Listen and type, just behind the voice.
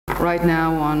right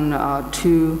now on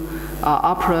 2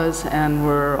 operas, and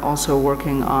we're also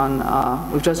working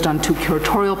on, we've just done 2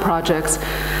 curatorial projects.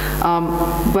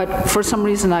 But for some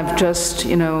reason I've just,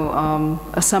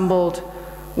 assembled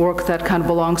work that kind of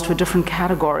belongs to a different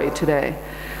category today.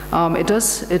 It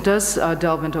does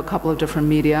delve into a couple of different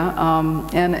media,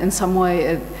 and in some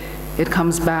way it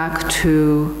comes back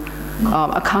to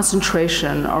a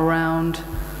concentration around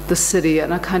the city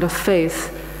and a kind of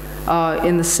faith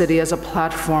in the city as a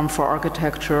platform for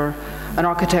architecture, an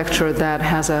architecture that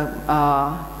has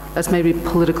that's maybe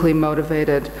politically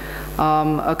motivated,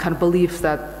 a kind of belief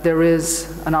that there is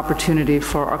an opportunity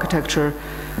for architecture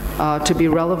to be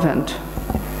relevant,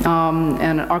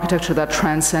 and an architecture that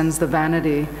transcends the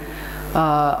vanity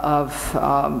of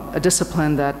a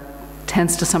discipline that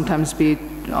tends to sometimes be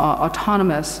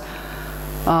autonomous,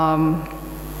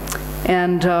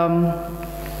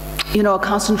 a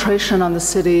concentration on the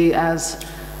city as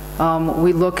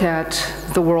we look at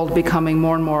the world becoming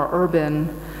more and more urban.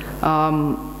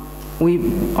 We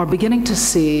are beginning to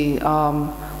see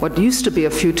what used to be a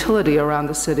futility around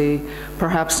the city,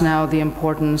 perhaps now the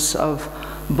importance of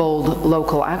bold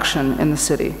local action in the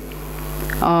city.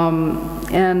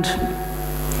 And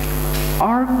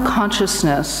our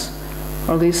consciousness,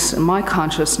 or at least my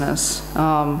consciousness,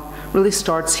 really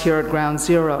starts here at ground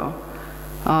zero.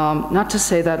 Not to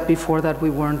say that before that we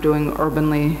weren't doing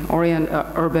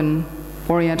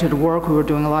urban-oriented work. We were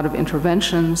doing a lot of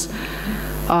interventions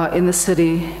in the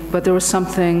city, but there was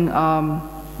something,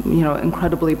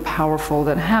 incredibly powerful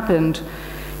that happened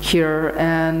here,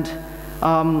 and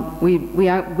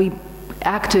we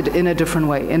acted in a different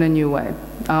way, in a new way.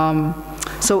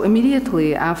 So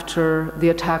immediately after the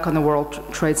attack on the World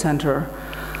Trade Center,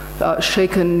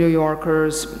 shaken New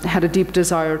Yorkers had a deep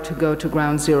desire to go to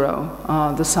ground zero,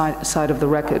 the site of the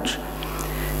wreckage.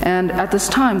 And at this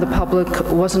time, the public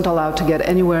wasn't allowed to get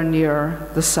anywhere near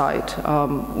the site,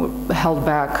 held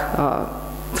back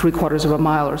 3/4 of a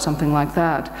mile or something like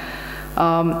that.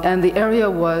 And the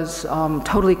area was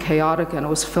totally chaotic, and it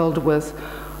was filled with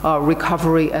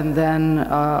recovery and then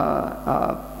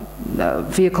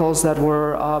vehicles that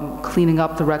were cleaning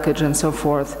up the wreckage and so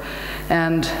forth.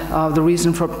 And the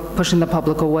reason for pushing the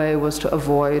public away was to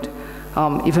avoid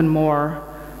even more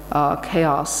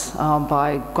chaos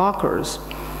by gawkers.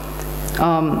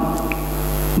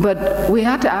 But we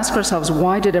had to ask ourselves,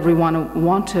 why did everyone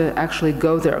want to actually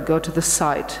go there, go to the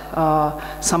site,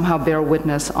 somehow bear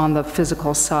witness on the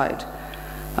physical site?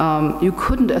 You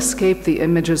couldn't escape the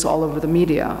images all over the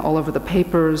media, all over the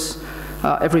papers,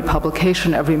 every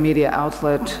publication, every media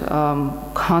outlet,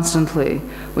 constantly.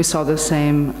 We saw the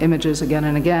same images again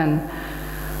and again.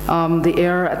 The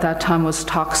air at that time was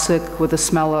toxic, with the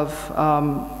smell of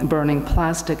burning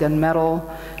plastic and metal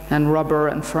and rubber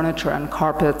and furniture and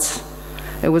carpets.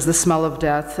 It was the smell of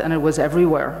death, and it was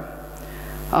everywhere.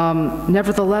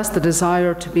 Nevertheless, the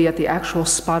desire to be at the actual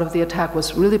spot of the attack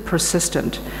was really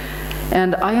persistent.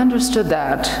 And I understood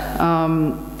that,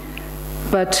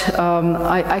 but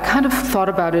I kind of thought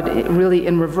about it really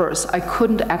in reverse. I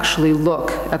couldn't actually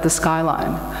look at the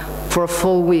skyline. For a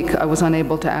full week, I was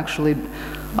unable to actually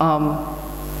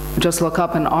just look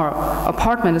up, and our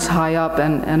apartment is high up,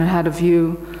 and it had a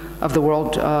view of the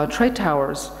World Trade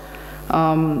Towers.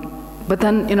 But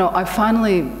then, I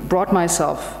finally brought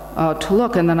myself to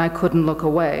look, and then I couldn't look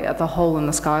away at the hole in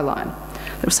the skyline.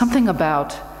 There's something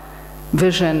about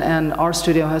vision, and our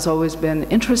studio has always been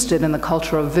interested in the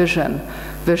culture of vision.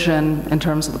 Vision in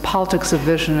terms of the politics of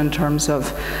vision, in terms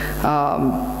of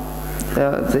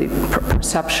the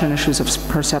perception, issues of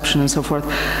perception and so forth.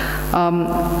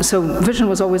 So vision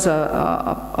was always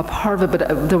a part of it,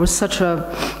 but there was such a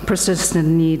persistent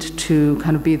need to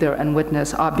kind of be there and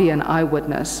witness, be an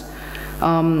eyewitness.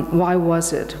 Why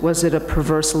was it? Was it a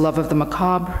perverse love of the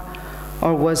macabre?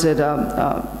 Or was it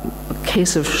a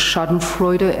case of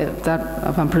schadenfreude,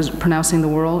 if I'm pronouncing the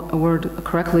word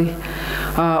correctly?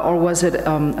 Or was it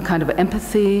a kind of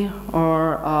empathy?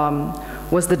 Or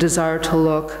was the desire to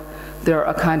look there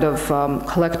a kind of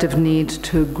collective need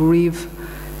to grieve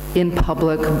in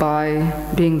public by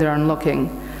being there and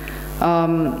looking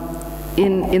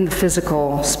in the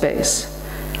physical space?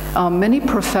 Many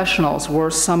professionals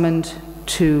were summoned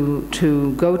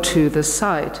to go to this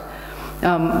site.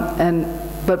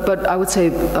 But I would say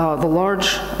the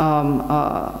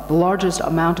largest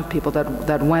amount of people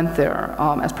that went there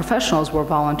as professionals were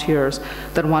volunteers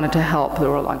that wanted to help. There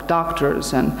were like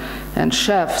doctors and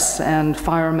chefs and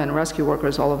firemen, rescue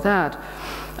workers, all of that.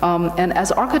 And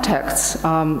as architects,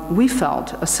 we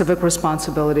felt a civic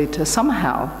responsibility to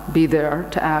somehow be there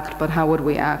to act, but how would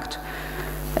we act?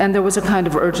 And there was a kind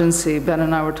of urgency. Ben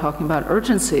and I were talking about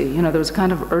urgency. You know, there was a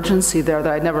kind of urgency there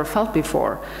that I'd never felt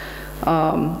before.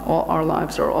 All our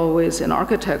lives are always in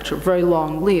architecture, very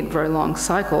long lead, very long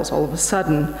cycles. All of a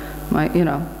sudden,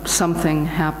 something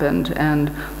happened, and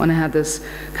when I had this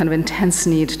kind of intense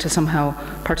need to somehow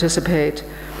participate.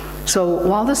 So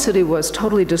while the city was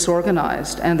totally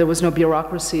disorganized and there was no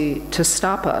bureaucracy to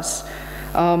stop us,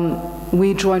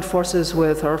 we joined forces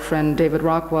with our friend David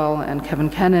Rockwell and Kevin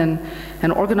Kennan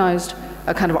and organized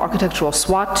a kind of architectural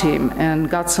SWAT team and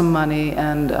got some money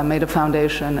and made a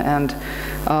foundation and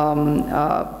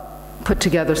put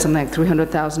together something like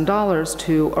 $300,000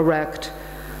 to erect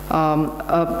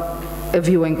a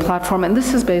viewing platform. And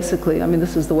this is basically,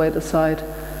 this is the way the site,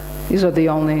 these are the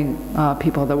only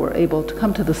people that were able to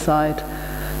come to the site.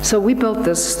 So we built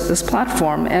this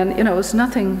platform, and it was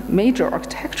nothing major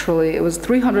architecturally. It was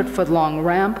 300-foot long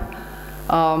ramp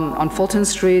on Fulton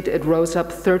Street. It rose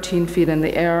up 13 feet in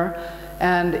the air,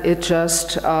 and it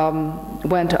just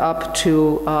went up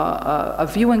to a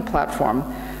viewing platform.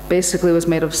 Basically, it was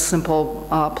made of simple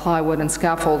plywood and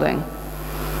scaffolding.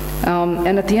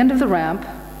 And at the end of the ramp,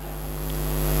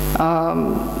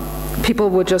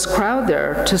 people would just crowd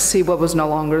there to see what was no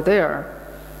longer there.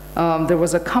 There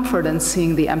was a comfort in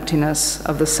seeing the emptiness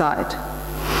of the site.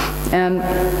 And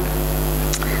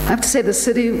I have to say the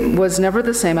city was never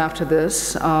the same after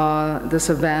this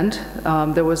event.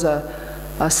 There was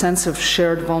a sense of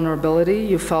shared vulnerability.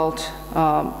 You felt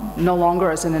no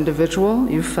longer as an individual.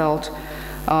 You felt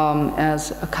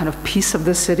as a kind of piece of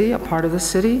the city, a part of the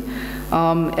city.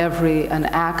 An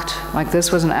act like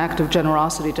this was an act of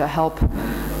generosity to help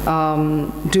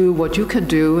do what you could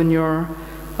do in your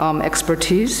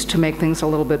expertise to make things a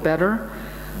little bit better.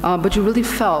 But you really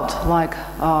felt like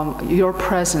your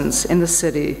presence in the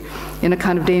city in a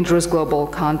kind of dangerous global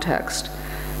context.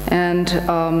 And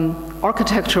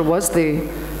architecture was the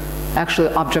actual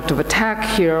object of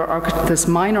attack here. This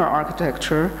minor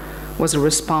architecture was a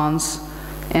response.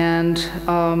 And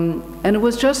it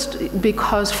was just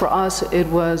because for us it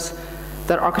was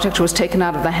that architecture was taken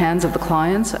out of the hands of the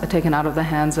clients, taken out of the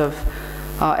hands of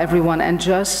everyone, and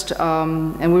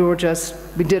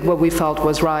we did what we felt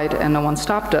was right, and no one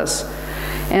stopped us.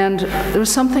 And there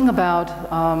was something about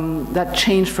that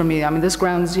changed for me. This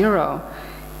ground zero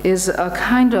is a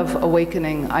kind of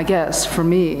awakening, I guess, for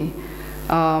me,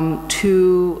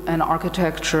 to an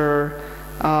architecture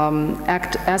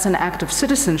as an act of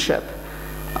citizenship.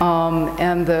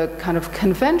 And the kind of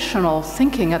conventional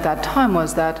thinking at that time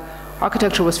was that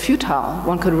architecture was futile.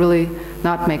 One could really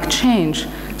not make change.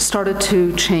 Started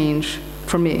to change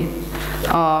for me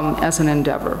as an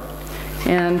endeavor.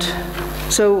 And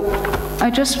so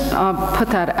I just put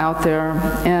that out there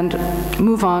and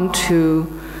move on to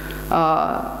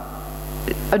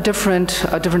a different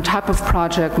type of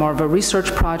project, more of a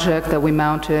research project that we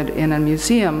mounted in a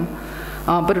museum.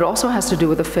 But it also has to do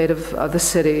with the fate of the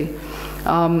city.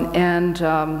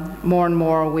 More and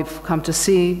more we've come to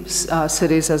see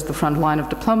cities as the front line of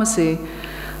diplomacy.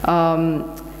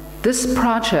 This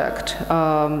project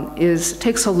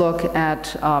takes a look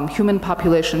at human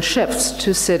population shifts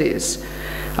to cities,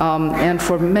 and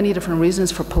for many different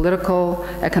reasons, for political,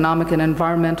 economic, and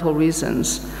environmental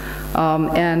reasons.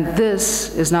 And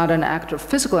this is not an act of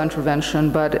physical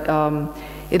intervention, but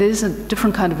it is a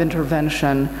different kind of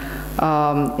intervention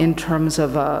in terms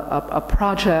of a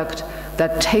project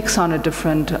that takes on a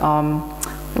different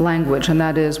language, and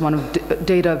that is one of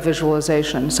data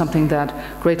visualization, something that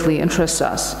greatly interests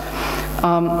us.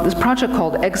 This project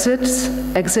called Exit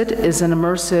is an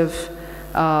immersive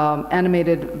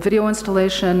animated video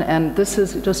installation, and this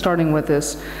is just starting with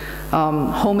this.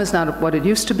 Home is not what it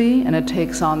used to be, and it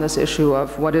takes on this issue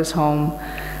of what is home.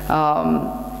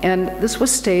 And this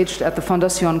was staged at the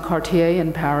Fondation Cartier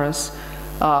in Paris.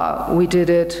 We did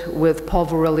it with Paul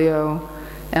Virilio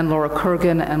and Laura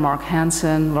Kurgan and Mark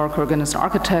Hansen. Laura Kurgan is an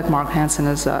architect, Mark Hansen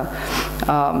is a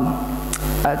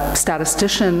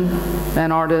statistician,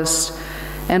 an artist,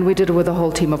 and we did it with a whole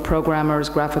team of programmers,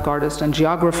 graphic artists, and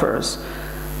geographers.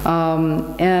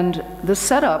 And the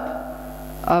setup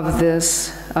of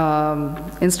this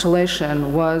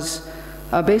installation was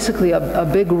basically a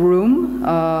big room.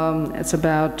 It's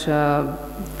about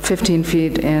 15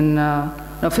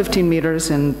 meters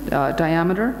in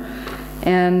diameter.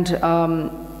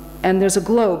 And there's a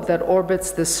globe that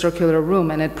orbits this circular room,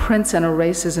 and it prints and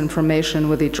erases information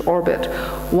with each orbit.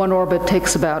 One orbit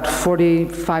takes about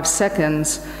 45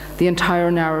 seconds. The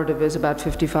entire narrative is about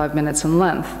 55 minutes in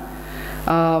length.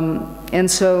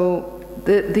 And so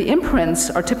the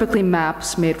imprints are typically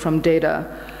maps made from data,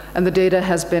 and the data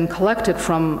has been collected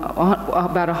from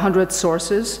about 100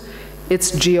 sources.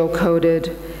 It's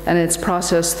geocoded, and it's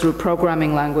processed through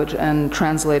programming language and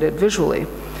translated visually.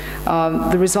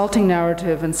 The resulting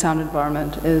narrative and sound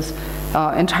environment is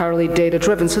entirely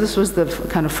data-driven. So this was the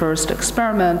kind of first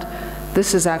experiment.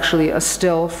 This is actually a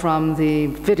still from the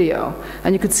video.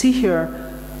 And you can see here,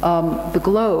 the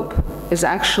globe is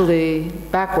actually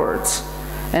backwards.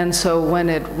 And so when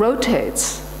it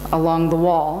rotates along the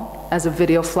wall as a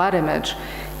video flat image,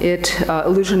 it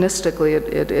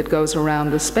illusionistically, it goes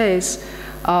around the space.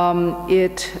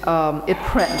 It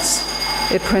prints.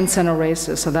 It prints and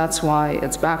erases, so that's why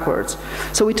it's backwards.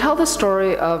 So we tell the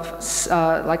story of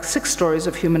like 6 stories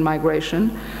of human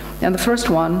migration. And the first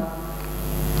one,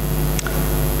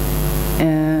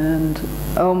 and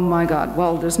oh my God,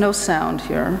 well, there's no sound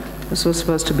here. This was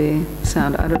supposed to be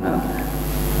sound, I don't know.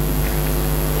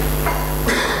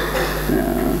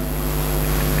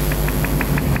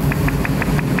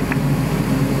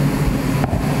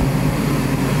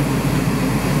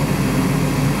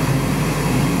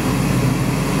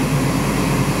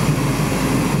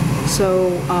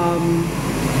 So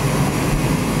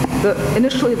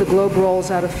initially the globe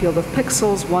rolls out a field of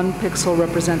pixels. 1 pixel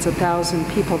represents 1,000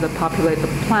 people that populate the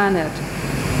planet.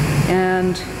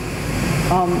 And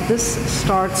this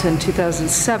starts in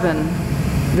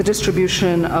 2007. The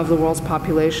distribution of the world's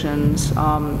populations,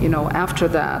 after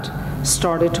that,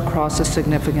 started to cross a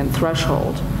significant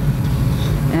threshold.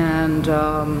 And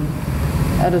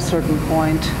at a certain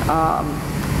point,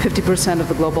 50% of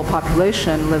the global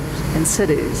population lives in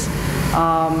cities.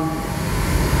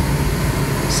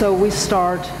 So we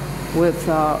start with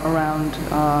around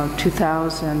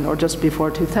 2000 or just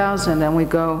before 2000, and we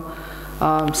go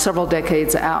several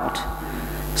decades out.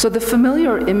 So the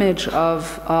familiar image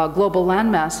of global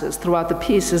land masses throughout the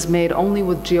piece is made only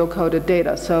with geocoded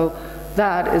data. So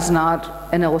that is not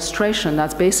an illustration.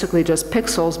 That's basically just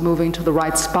pixels moving to the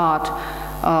right spot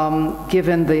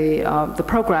given the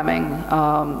programming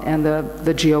and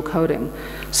the geocoding.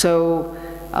 So,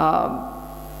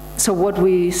 so what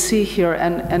we see here,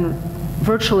 and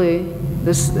virtually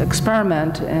this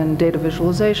experiment in data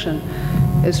visualization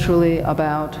is truly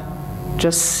about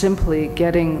just simply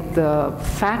getting the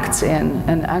facts in,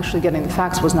 and actually getting the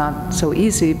facts was not so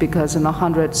easy because in the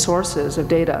 100 sources of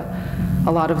data,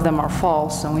 a lot of them are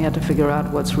false, and we had to figure out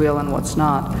what's real and what's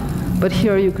not. But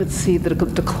here you could see the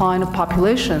decline of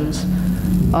populations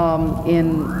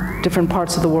in different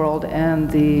parts of the world, and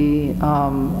the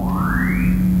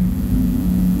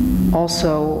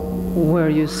also where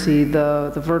you see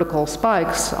the vertical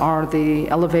spikes are the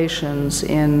elevations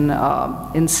in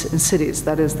cities.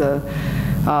 That is the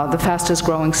fastest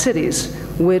growing cities,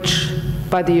 which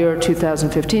by the year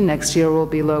 2015, next year, will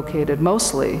be located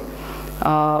mostly,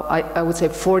 I would say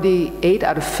 48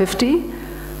 out of 50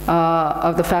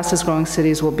 of the fastest growing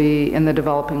cities will be in the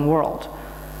developing world.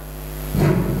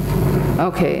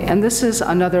 Okay, and this is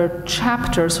another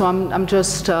chapter, so I'm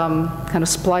just kind of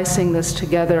splicing this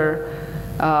together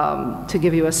to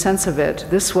give you a sense of it.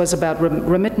 This was about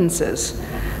remittances,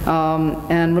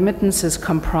 and remittances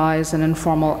comprise an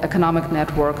informal economic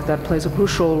network that plays a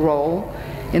crucial role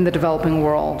in the developing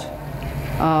world.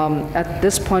 At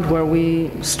this point where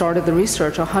we started the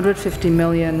research, 150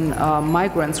 million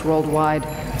migrants worldwide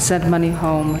sent money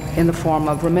home in the form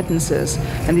of remittances.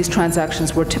 And these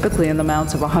transactions were typically in the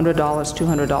amounts of $100,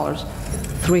 $200,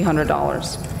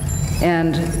 $300.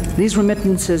 And these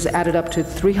remittances added up to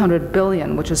 300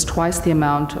 billion, which is twice the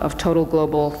amount of total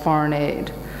global foreign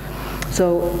aid.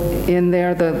 So in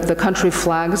there, the country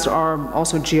flags are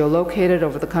also geolocated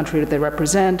over the country that they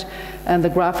represent, and the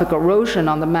graphic erosion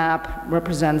on the map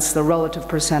represents the relative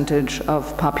percentage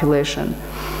of population.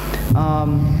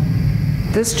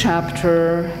 This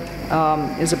chapter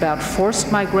is about forced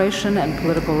migration and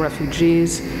political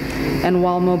refugees, and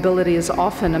while mobility is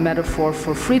often a metaphor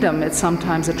for freedom, it's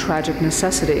sometimes a tragic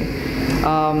necessity.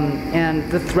 And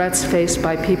the threats faced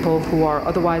by people who are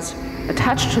otherwise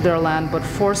attached to their land but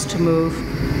forced to move,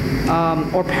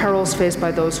 or perils faced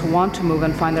by those who want to move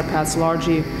and find their paths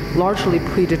largely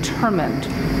predetermined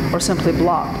or simply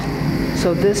blocked.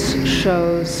 So this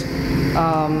shows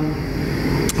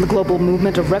the global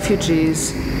movement of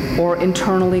refugees or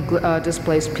internally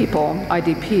displaced people,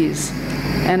 IDPs,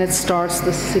 and it starts,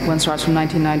 the sequence starts from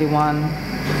 1991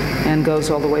 and goes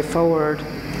all the way forward.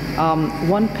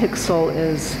 1 pixel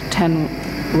is 10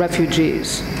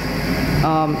 refugees.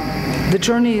 The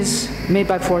journeys made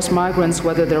by forced migrants,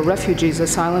 whether they're refugees,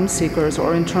 asylum seekers,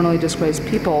 or internally displaced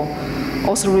people,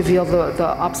 also reveal the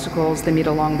obstacles they meet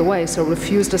along the way. So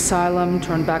refused asylum,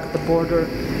 turned back at the border,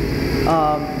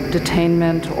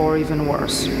 detainment, or even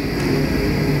worse.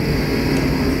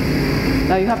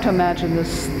 Now you have to imagine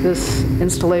this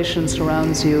installation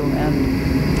surrounds you,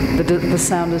 and the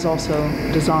sound is also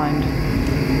designed.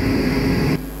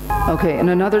 Okay, in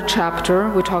another chapter,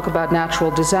 we talk about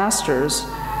natural disasters,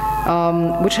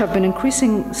 which have been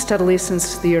increasing steadily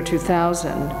since the year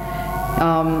 2000.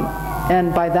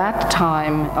 And by that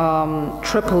time,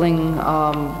 tripling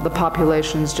the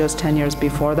populations just 10 years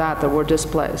before that were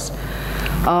displaced.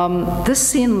 This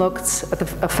scene looks at the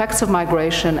effects of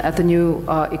migration at the new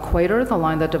equator, the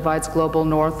line that divides global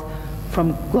north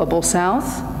from global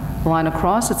south. The line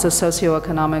across, it's a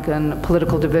socioeconomic and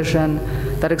political division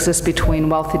that exists between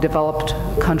wealthy developed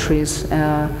countries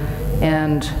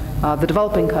and the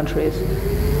developing countries.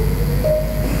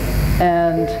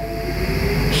 And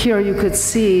here you could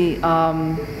see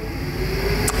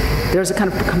there's a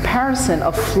kind of comparison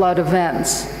of flood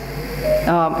events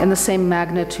in the same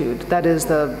magnitude. That is,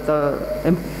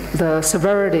 the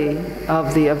severity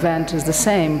of the event is the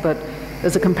same, but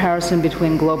there's a comparison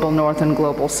between global north and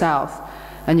global south.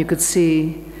 And you could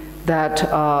see that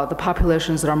the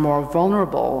populations that are more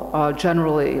vulnerable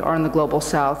generally are in the global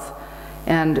south,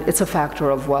 and it's a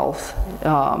factor of wealth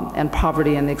and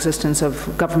poverty and the existence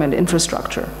of government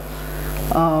infrastructure.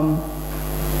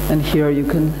 And here you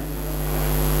can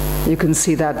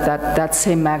see that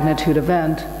same magnitude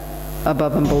event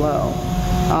above and below.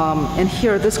 And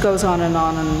here this goes on, and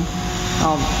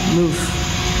I'll move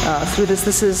through this.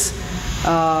 This is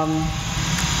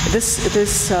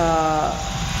this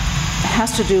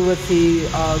has to do with the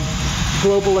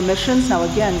global emissions. Now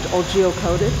again, all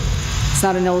geocoded. It's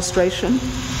not an illustration.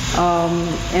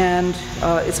 And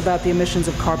it's about the emissions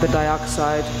of carbon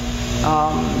dioxide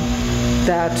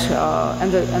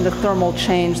and the thermal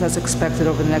change that's expected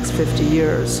over the next 50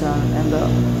 years and the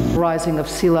rising of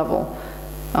sea level.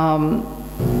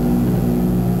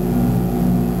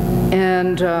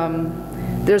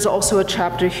 There's also a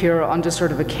chapter here on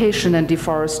desertification and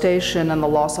deforestation and the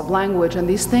loss of language and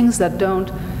these things that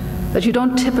you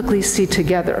don't typically see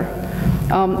together.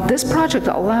 This project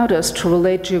allowed us to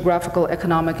relate geographical,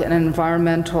 economic, and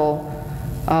environmental,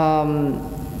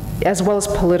 as well as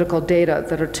political data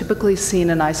that are typically seen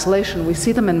in isolation. We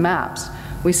see them in maps.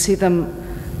 We see them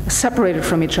separated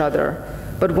from each other.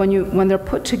 But when they're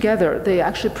put together, they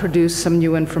actually produce some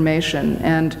new information.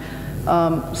 And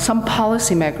some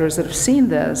policymakers that have seen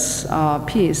this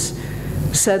piece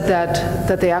said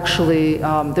that they actually,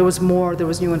 there was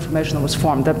new information that was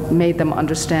formed that made them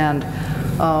understand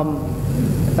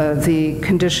the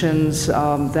conditions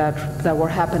that were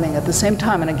happening at the same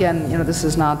time. And again,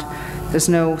 there's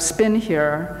no spin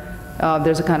here.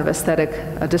 There's a kind of aesthetic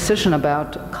decision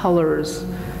about colors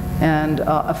and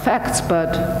effects,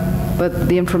 but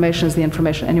the information is the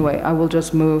information. Anyway, I will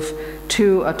just move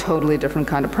to a totally different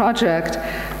kind of project.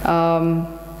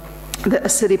 A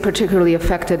city particularly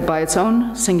affected by its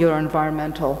own singular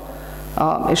environmental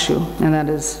issue, and that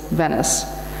is Venice.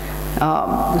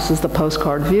 This is the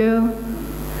postcard view.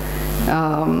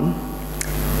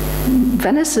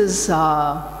 Venice is,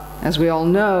 as we all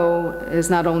know, is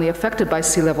not only affected by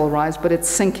sea level rise, but it's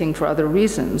sinking for other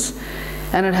reasons.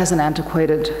 And it has an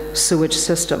antiquated sewage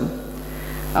system.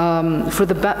 For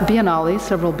the Biennale,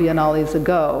 several Biennales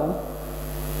ago,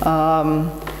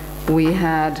 we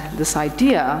had this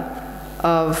idea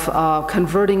of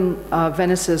converting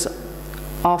Venice's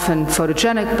often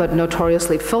photogenic but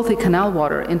notoriously filthy canal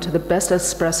water into the best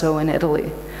espresso in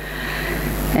Italy.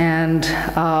 And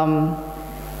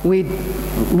we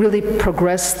really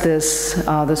progressed this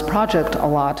project a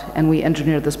lot, and we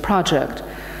engineered this project.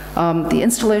 The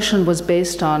installation was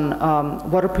based on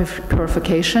water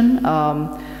purification,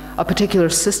 a particular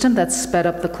system that sped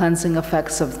up the cleansing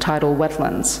effects of tidal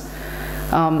wetlands.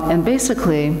 And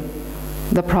basically,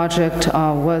 the project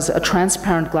was a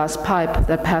transparent glass pipe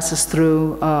that passes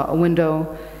through a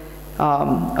window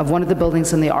of one of the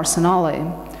buildings in the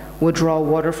Arsenale, would draw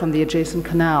water from the adjacent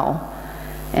canal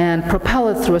and propel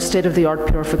it through a state-of-the-art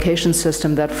purification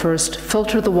system that first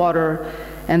filtered the water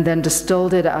and then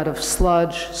distilled it out of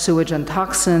sludge, sewage, and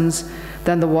toxins.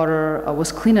 Then the water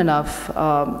was clean enough,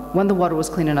 when the water was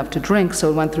clean enough to drink,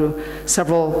 so it went through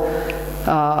several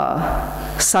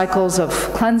cycles of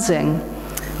cleansing.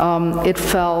 It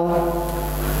fell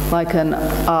like an,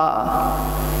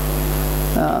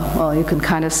 well, you can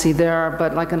kind of see there,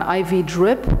 but like an IV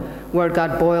drip, where it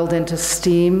got boiled into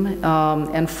steam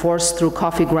and forced through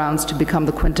coffee grounds to become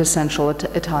the quintessential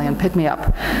Italian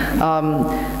pick-me-up,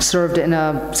 served in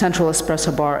a central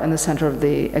espresso bar in the center of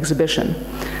the exhibition.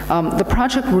 The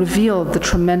project revealed the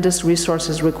tremendous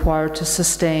resources required to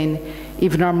sustain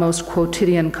even our most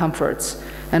quotidian comforts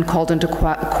and called into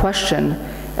question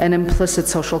an implicit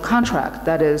social contract.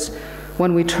 That is,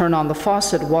 when we turn on the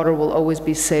faucet, water will always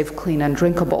be safe, clean, and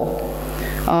drinkable.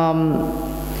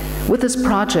 With this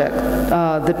project,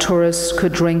 the tourists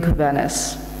could drink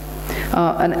Venice.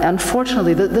 And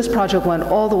unfortunately, this project went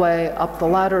all the way up the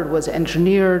ladder. It was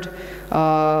engineered. We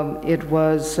had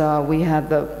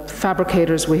the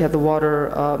fabricators, we had the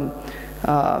water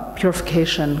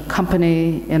purification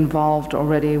company involved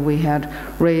already. We had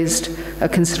raised a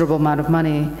considerable amount of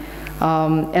money.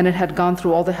 And it had gone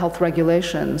through all the health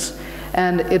regulations.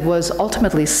 And it was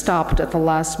ultimately stopped at the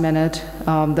last minute.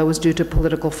 That was due to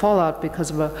political fallout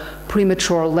because of a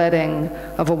premature letting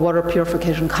of a water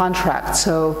purification contract.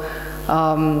 So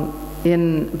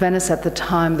in Venice at the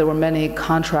time, there were many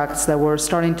contracts that were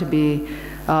starting to be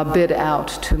bid out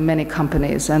to many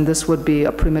companies, and this would be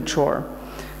a premature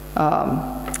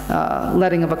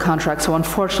letting of a contract. So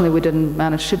unfortunately, we didn't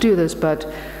manage to do this, but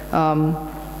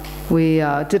we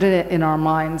did it in our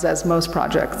minds, as most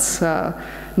projects.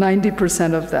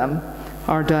 90% of them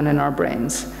are done in our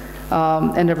brains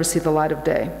and never see the light of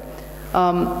day.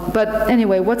 But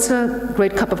anyway, what's a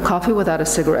great cup of coffee without a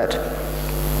cigarette?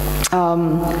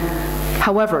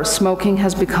 However, smoking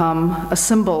has become a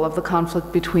symbol of the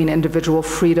conflict between individual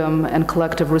freedom and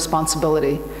collective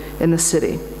responsibility in the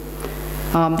city.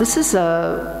 This is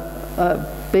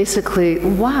basically,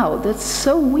 wow, that's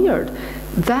so weird.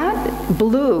 That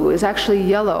blue is actually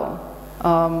yellow.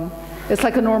 It's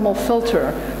like a normal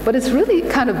filter, but it's really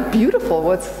kind of beautiful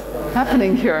what's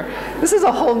happening here. This is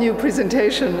a whole new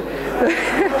presentation.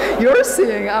 You're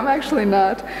seeing, I'm actually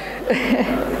not.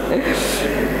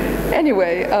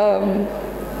 Anyway,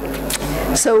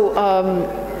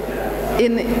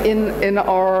 in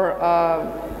our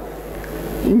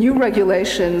new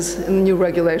regulations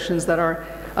that are,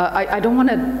 I don't want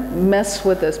to mess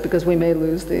with this because we may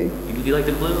lose the... Do you like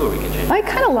the blue, or we can change it? I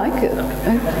kind of like it.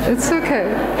 Okay. It's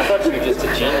okay. I thought you were just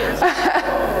a genius.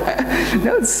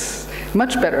 No, it's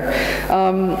much better.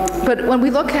 But when we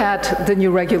look at the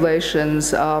new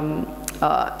regulations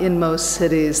in most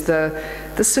cities, the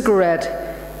cigarette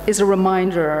is a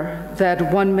reminder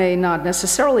that one may not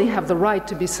necessarily have the right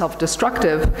to be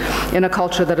self-destructive in a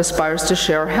culture that aspires to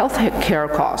share health care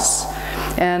costs.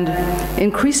 And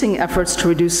increasing efforts to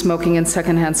reduce smoking and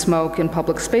secondhand smoke in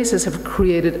public spaces have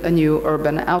created a new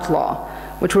urban outlaw,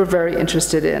 which we're very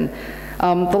interested in.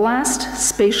 The last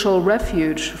spatial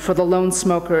refuge for the lone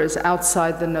smoker is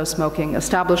outside the no-smoking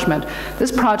establishment.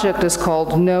 This project is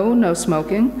called No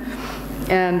Smoking,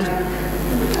 and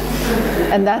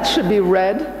that should be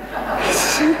read.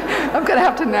 I'm going to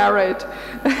have to narrate.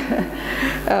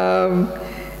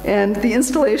 And the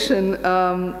installation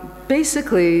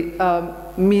basically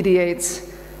mediates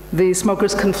the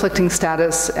smoker's conflicting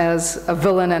status as a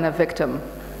villain and a victim.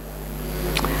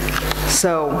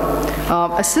 So,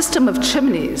 a system of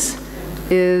chimneys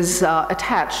is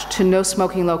attached to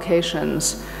no-smoking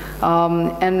locations.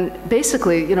 And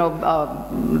basically, you know,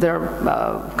 there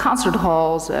are concert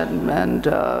halls and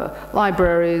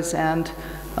libraries and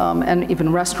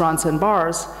even restaurants and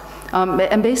bars.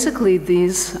 And basically,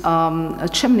 these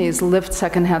chimneys lift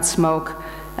secondhand smoke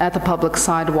at the public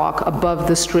sidewalk above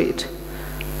the street.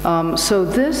 So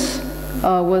this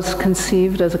was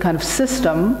conceived as a kind of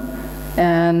system,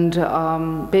 and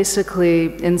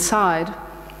basically inside,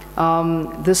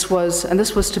 this was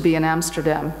to be in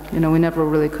Amsterdam. You know, we never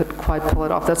really could quite pull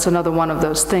it off. That's another one of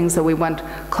those things that we went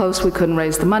close, we couldn't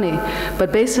raise the money.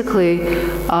 But basically,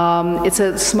 it's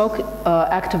a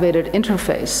smoke-activated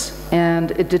interface,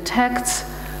 and it detects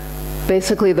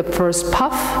basically the first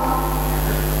puff,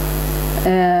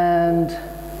 and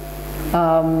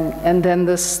then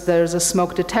there's a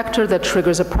smoke detector that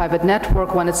triggers a private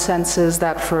network when it senses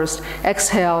that first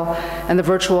exhale, and the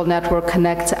virtual network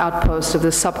connects outposts of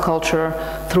this subculture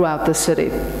throughout the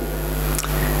city.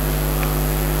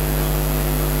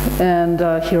 And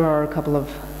here are a couple of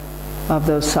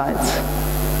those sites.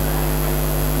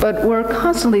 But we're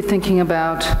constantly thinking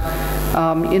about,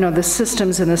 you know, the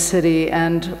systems in the city,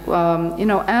 and you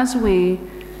know, as we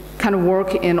kind of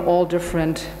work in all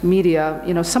different media.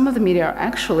 You know, some of the media are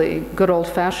actually good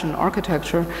old-fashioned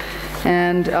architecture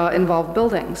and involve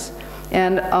buildings.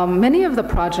 And many of the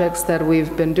projects that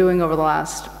we've been doing over the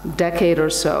last decade or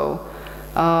so,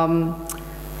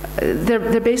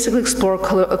 they basically explore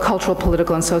cultural,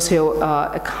 political, and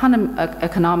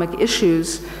socio-economic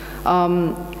issues.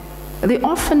 They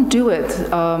often do it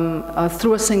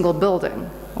through a single building,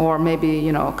 or maybe,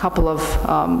 you know, a couple of,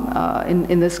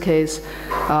 in this case,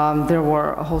 there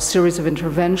were a whole series of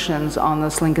interventions on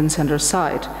this Lincoln Center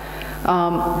site.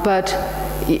 But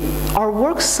our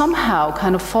work somehow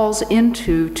kind of falls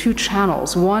into two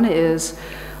channels. One is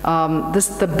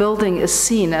the building is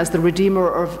seen as the redeemer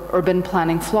of urban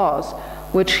planning flaws,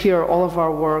 which here all of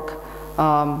our work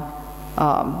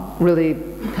really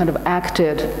kind of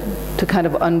acted to kind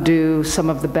of undo some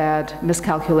of the bad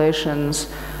miscalculations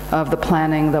of the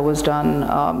planning that was done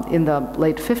in the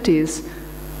late 50s.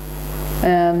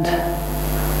 And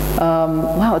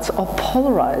wow, it's all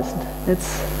polarized.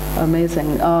 It's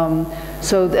amazing.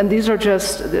 And these are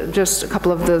just a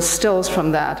couple of the stills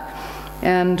from that.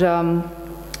 And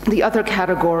the other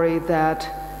category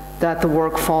that the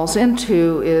work falls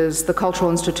into is the cultural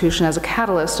institution as a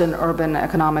catalyst in urban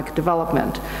economic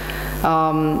development.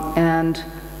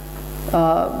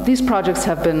 These projects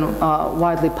have been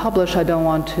widely published. I don't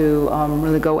want to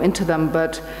really go into them,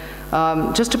 but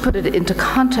just to put it into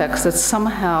context, that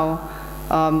somehow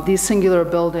these singular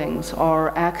buildings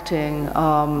are acting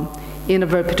in a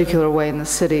very particular way in the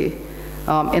city,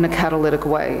 in a catalytic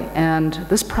way. And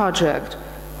this project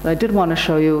that I did want to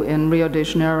show you in Rio de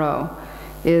Janeiro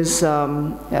is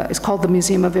called the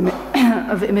Museum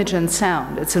of Image and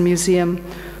Sound. It's a museum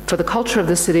for the culture of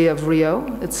the city of Rio.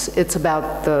 It's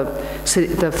about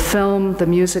the film, the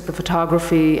music, the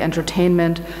photography,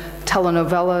 entertainment,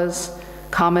 telenovelas,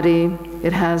 comedy.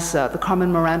 It has the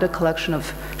Carmen Miranda collection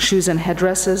of shoes and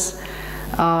headdresses.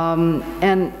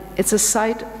 And it's a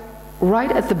site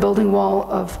right at the building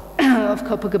wall of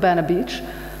Copacabana Beach.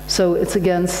 So it's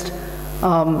against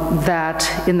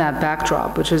that, in that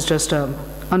backdrop, which is just an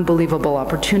unbelievable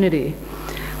opportunity.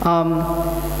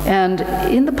 And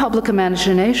in the public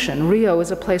imagination, Rio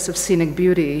is a place of scenic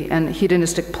beauty and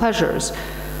hedonistic pleasures.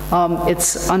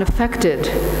 It's unaffected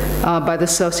by the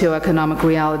socioeconomic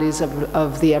realities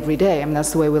of the everyday. I mean,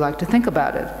 that's the way we like to think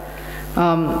about it.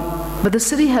 But the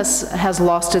city has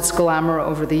lost its glamour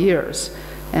over the years,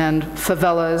 and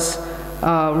favelas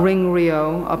ring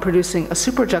Rio, producing a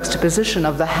super juxtaposition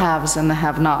of the haves and the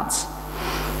have-nots.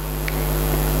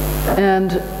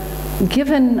 And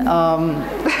given,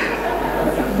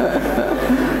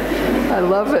 I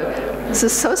love it. This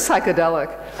is so psychedelic.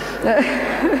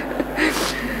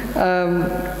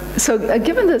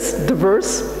 Given this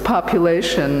diverse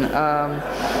population of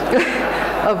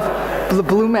the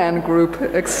Blue Man Group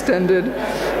extended,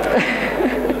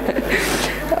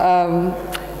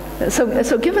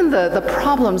 so given the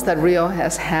problems that Rio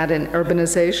has had in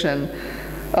urbanization,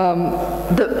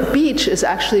 the beach is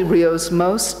actually Rio's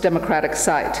most democratic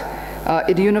site.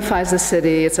 It unifies the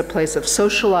city. It's a place of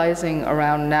socializing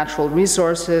around natural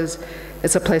resources.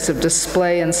 It's a place of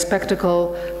display and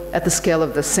spectacle at the scale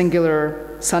of the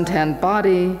singular suntanned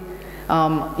body,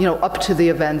 up to the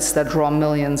events that draw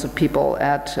millions of people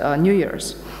at New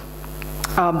Year's.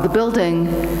 The building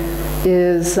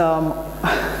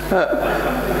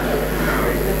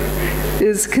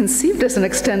is conceived as an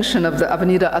extension of the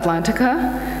Avenida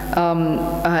Atlantica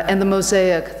and the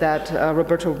mosaic that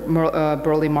Roberto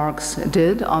Burle Marx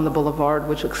did on the boulevard,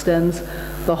 which extends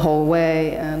the whole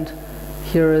way. And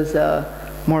here is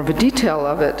more of a detail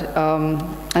of it.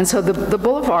 And so the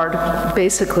boulevard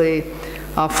basically,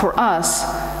 for us,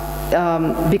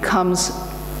 becomes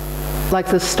like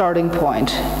the starting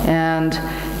point, and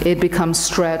it becomes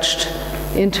stretched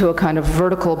into a kind of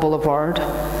vertical boulevard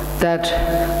that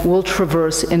will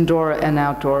traverse indoor and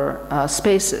outdoor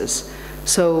spaces.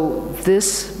 So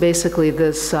this kind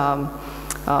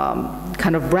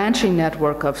of branching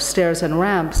network of stairs and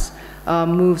ramps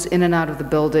moves in and out of the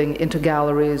building into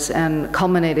galleries and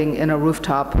culminating in a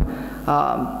rooftop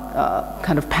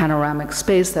kind of panoramic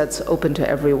space that's open to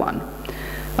everyone.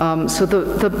 So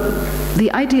the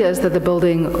idea is that the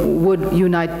building would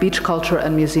unite beach culture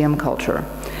and museum culture.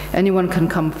 Anyone can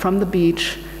come from the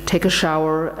beach, take a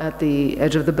shower at the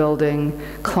edge of the building,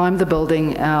 climb the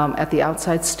building at the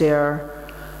outside stair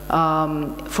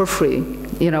for free,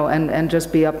 and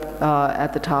just be up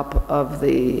at the top of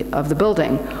the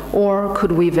building, or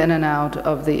could weave in and out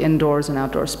of the indoors and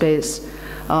outdoor space.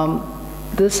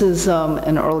 This is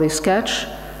an early sketch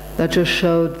that just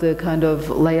showed the kind of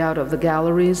layout of the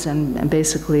galleries, and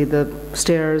basically the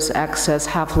stairs access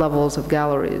half levels of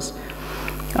galleries.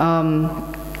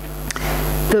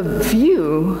 The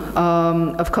view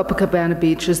of Copacabana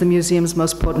Beach is the museum's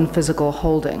most potent physical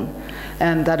holding,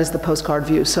 and that is the postcard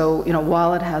view. So,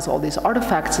 while it has all these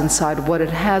artifacts inside, what it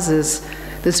has is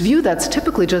this view that's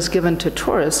typically just given to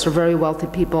tourists or very wealthy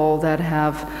people that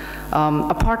have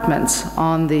apartments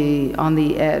on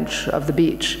the edge of the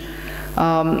beach.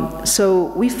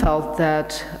 So we felt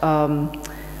that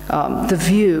the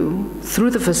view through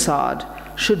the facade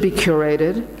should be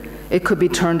curated. It could be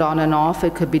turned on and off.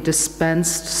 It could be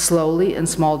dispensed slowly in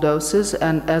small doses,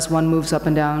 and as one moves up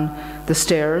and down the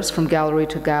stairs from gallery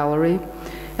to gallery.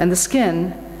 And the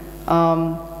skin,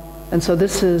 and so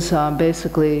this is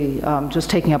basically just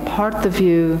taking apart the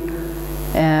view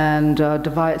and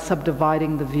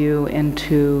subdividing the view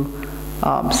into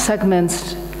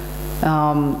segments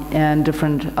and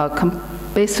different,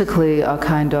 basically a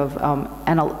kind of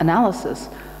analysis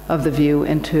of the view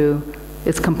into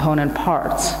its component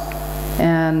parts.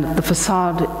 And the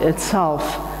facade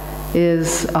itself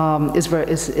is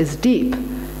deep,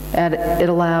 and it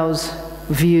allows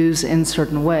views in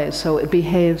certain ways. So it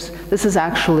behaves, this is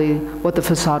actually what the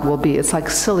facade will be. It's like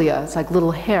cilia, it's like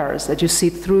little hairs that you see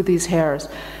through these hairs,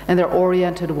 and they're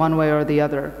oriented one way or the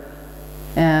other.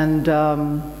 And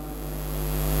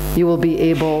you will be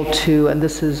able to, and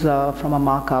this is from a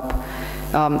mock-up,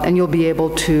 and you'll be able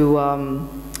to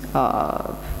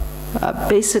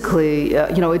basically,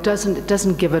 it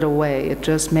doesn't give it away. It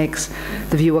just makes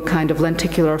the view a kind of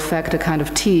lenticular effect, a kind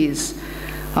of tease.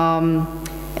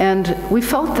 And we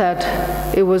felt that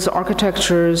it was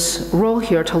architecture's role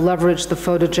here to leverage the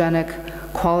photogenic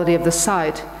quality of the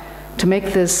site to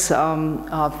make this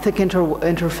thick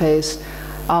interface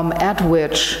at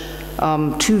which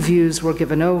two views were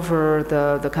given over,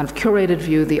 the kind of curated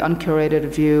view, the uncurated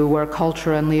view, where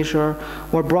culture and leisure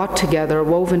were brought together,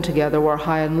 woven together, where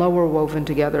high and low were woven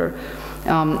together,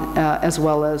 as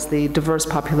well as the diverse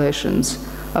populations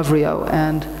of Rio.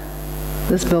 And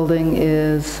this building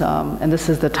is, and this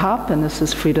is the top, and this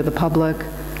is free to the public,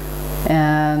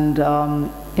 and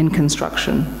in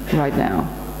construction right now.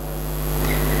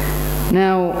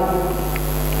 Now,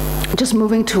 just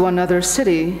moving to another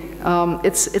city,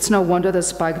 it's no wonder that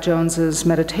Spike Jonze's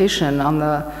meditation on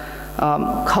the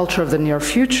culture of the near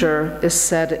future is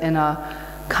set in a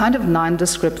kind of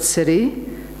nondescript city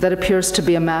that appears to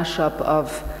be a mashup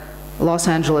of Los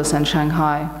Angeles and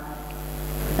Shanghai,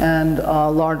 and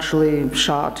largely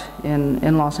shot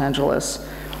in Los Angeles.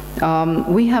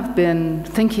 We have been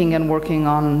thinking and working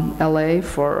on LA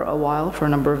for a while, for a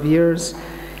number of years,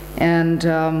 and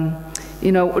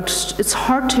it's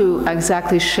hard to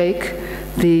exactly shake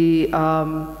the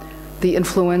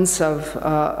influence of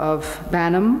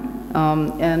Banham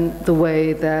and the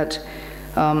way that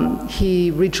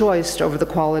he rejoiced over the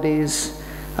qualities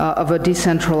of a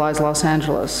decentralized Los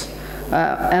Angeles,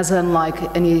 as unlike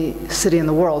any city in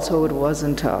the world. So it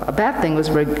wasn't a bad thing, it was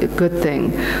a very good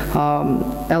thing.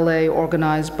 LA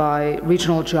organized by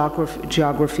regional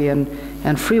geography and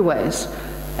freeways.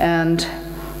 And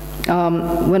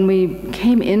when we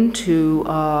came into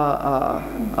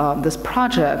this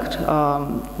project,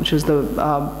 which is the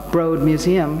Broad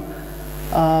Museum,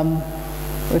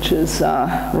 which is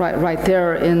right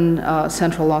there in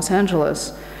central Los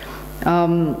Angeles,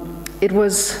 it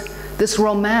was this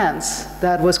romance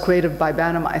that was created by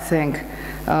Banham, I think,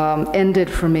 ended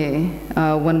for me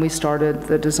when we started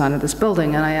the design of this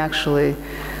building, and I actually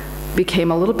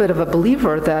became a little bit of a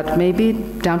believer that maybe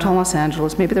downtown Los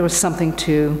Angeles, maybe there was something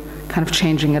to kind of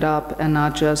changing it up and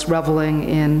not just reveling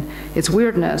in its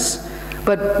weirdness,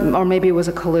 or maybe it was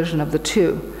a collision of the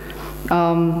two.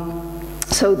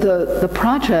 So the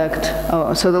project,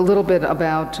 so a little bit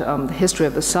about the history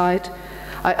of the site.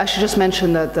 I should just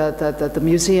mention that the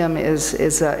museum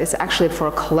is actually for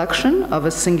a collection of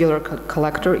a singular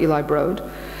collector, Eli Broad,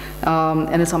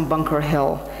 and it's on Bunker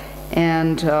Hill.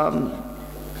 And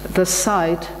the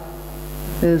site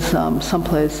is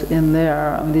someplace in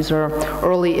there. These are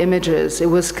early images. It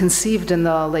was conceived in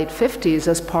the late 50s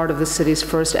as part of the city's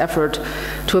first effort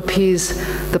to appease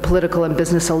the political and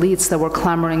business elites that were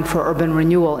clamoring for urban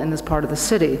renewal in this part of the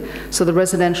city. So the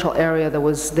residential area that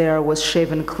was there was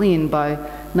shaven clean by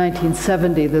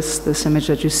 1970, this image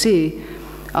that you see.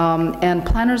 And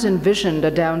planners envisioned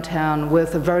a downtown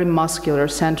with a very muscular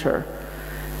center.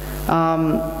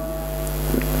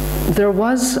 There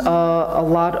was a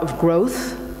lot of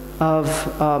growth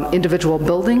of individual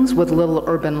buildings with little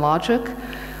urban logic.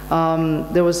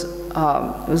 It was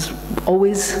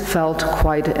always felt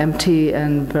quite empty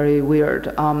and very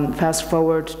weird. Fast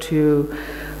forward to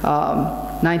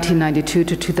 1992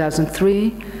 to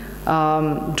 2003,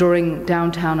 during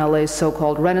downtown LA's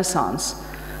so-called Renaissance.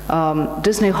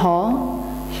 Disney Hall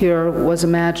here was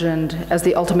imagined as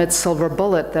the ultimate silver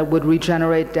bullet that would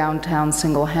regenerate downtown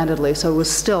single-handedly. So it was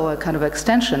still a kind of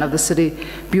extension of the city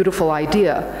beautiful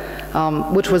idea,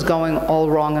 which was going all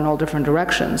wrong in all different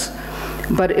directions.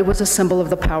 But it was a symbol of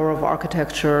the power of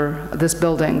architecture, this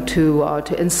building, to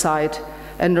incite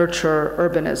and nurture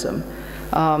urbanism,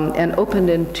 and opened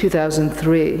in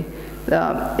 2003.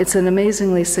 It's an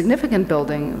amazingly significant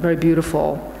building, very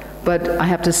beautiful, but I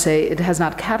have to say it has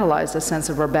not catalyzed a sense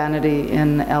of urbanity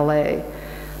in LA.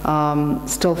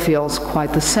 Still feels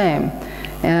quite the same.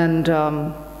 And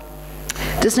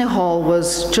Disney Hall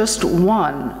was just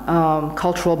one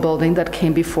cultural building that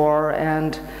came before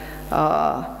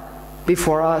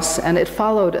us, and it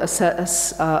followed a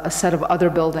set of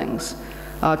other buildings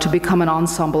to become an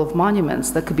ensemble of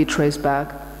monuments that could be traced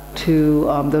back to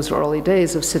those early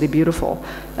days of City Beautiful.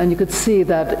 And you could see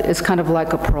that it's kind of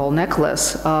like a pearl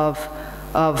necklace of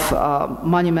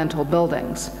monumental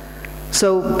buildings.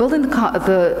 So building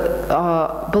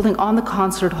building on the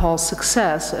concert hall's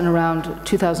success in around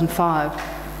 2005,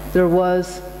 there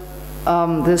was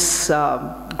this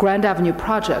Grand Avenue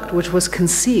project, which was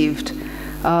conceived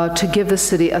to give the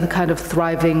city a kind of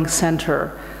thriving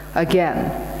center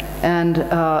again. And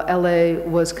LA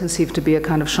was conceived to be a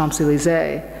kind of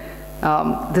Champs-Élysées.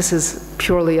 This is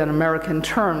purely on American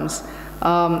terms.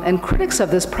 And critics of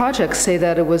this project say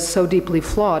that it was so deeply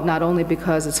flawed, not only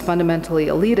because it's fundamentally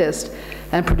elitist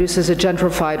and produces a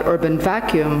gentrified urban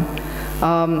vacuum,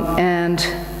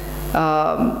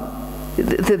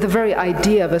 the very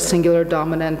idea of a singular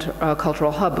dominant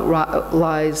cultural hub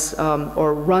lies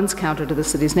or runs counter to the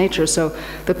city's nature. So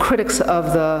the critics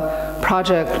of the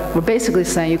project were basically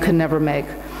saying you can never make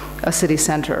a city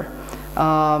center.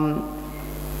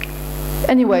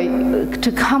 Anyway,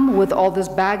 to come with all this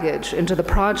baggage into the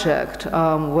project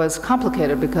was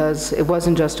complicated because it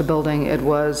wasn't just a building, it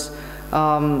was,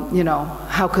 you know,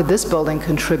 how could this building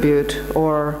contribute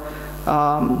or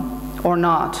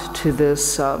not to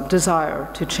this desire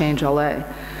to change LA.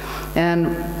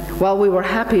 And while we were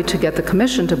happy to get the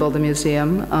commission to build the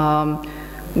museum,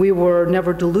 we were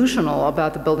never delusional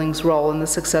about the building's role in the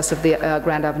success of the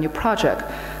Grand Avenue project.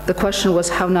 The question was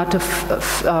how not to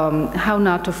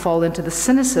fall into the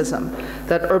cynicism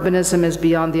that urbanism is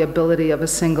beyond the ability of a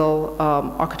single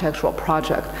architectural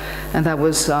project, and that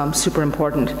was super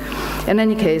important. In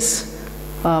any case,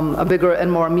 a bigger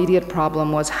and more immediate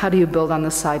problem was how do you build on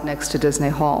the site next to Disney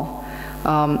Hall,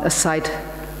 a site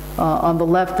on the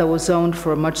left that was zoned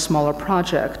for a much smaller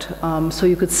project. So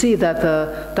you could see that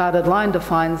the dotted line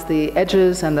defines the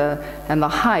edges and the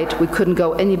height. We couldn't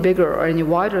go any bigger or any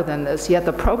wider than this, yet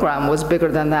the program was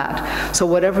bigger than that. So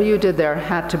whatever you did there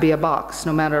had to be a box,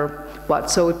 no matter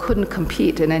what. So it couldn't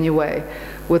compete in any way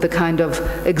with the kind of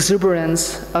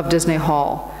exuberance of Disney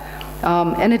Hall.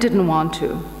 And it didn't want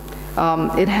to.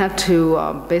 It had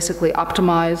to basically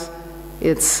optimize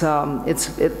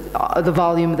the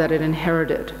volume that it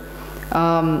inherited.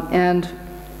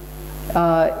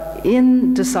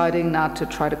 In deciding not to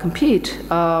try to compete,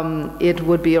 it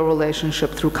would be a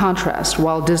relationship through contrast.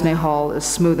 While Disney Hall is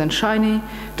smooth and shiny,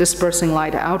 dispersing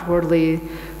light outwardly,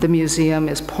 the museum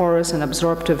is porous and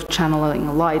absorptive,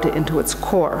 channeling light into its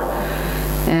core.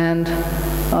 And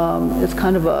it's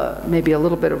kind of maybe a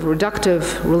little bit of a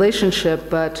reductive relationship,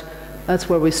 but that's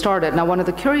where we started. Now, one of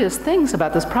the curious things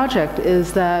about this project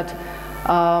is that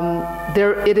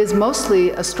it is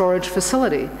mostly a storage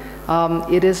facility.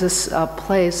 It is a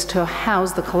place to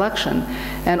house the collection,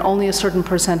 and only a certain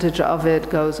percentage of it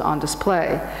goes on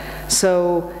display.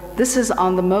 So this is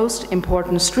on the most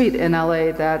important street in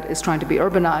LA that is trying to be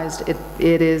urbanized.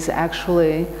 It is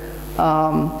actually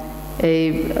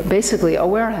basically a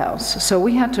warehouse. So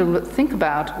we had to think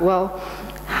about, well,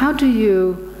 how do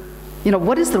you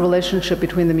what is the relationship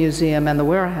between the museum and the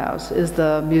warehouse? Is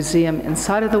the museum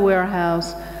inside of the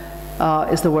warehouse?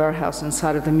 Is the warehouse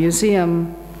inside of the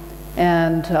museum?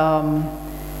 And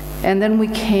then we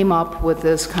came up with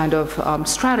this kind of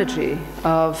strategy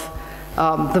of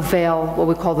the veil, what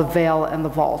we call the veil and the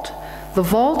vault. The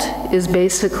vault is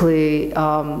basically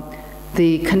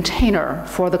the container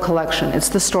for the collection. It's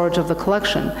the storage of the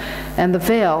collection. And the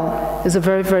veil is a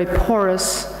very, very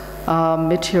porous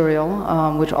material,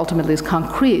 which ultimately is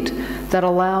concrete, that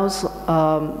allows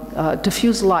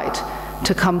diffuse light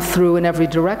to come through in every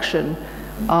direction.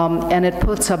 And it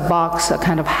puts a box, a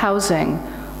kind of housing,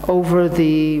 over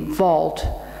the vault,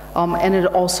 and it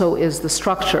also is the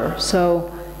structure.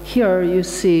 So here you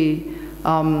see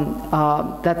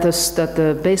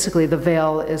that basically the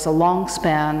veil is a long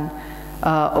span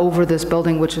over this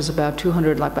building, which is about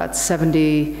about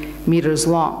 70 meters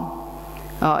long.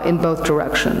 In both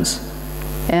directions.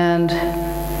 And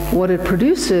what it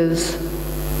produces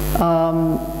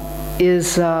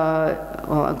is,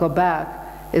 well, I'll go back,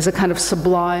 is a kind of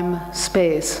sublime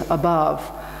space above,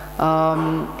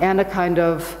 and a kind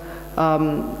of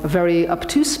very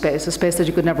obtuse space, a space that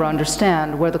you could never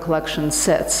understand, where the collection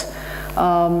sits.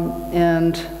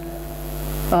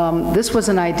 This was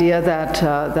an idea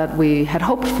that we had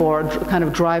hoped for, kind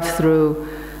of drive-through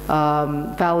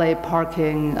valet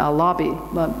parking lobby,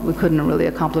 but we couldn't really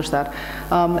accomplish that.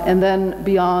 And then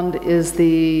beyond is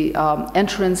the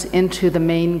entrance into the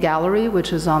main gallery,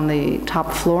 which is on the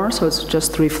top floor, so it's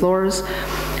just 3 floors.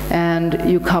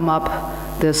 And you come up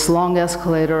this long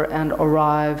escalator and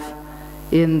arrive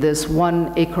in this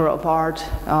 1 acre of art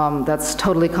that's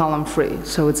totally column-free.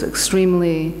 So it's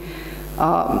extremely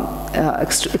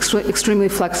extremely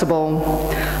flexible,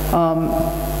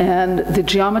 and the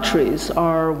geometries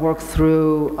are worked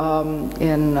through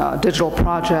in digital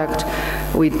project.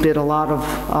 We did a lot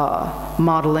of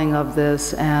modeling of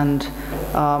this, and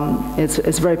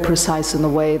it's very precise in the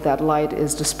way that light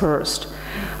is dispersed.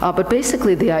 But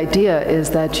basically the idea is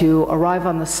that you arrive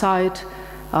on the site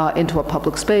into a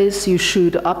public space, you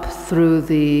shoot up through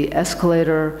the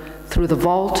escalator, through the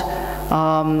vault,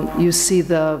 you see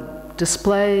the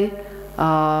display,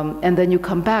 and then you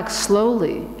come back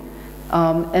slowly,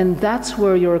 and that's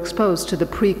where you're exposed to the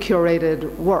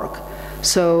pre-curated work.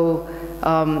 So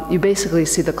you basically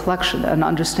see the collection and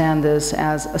understand this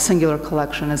as a singular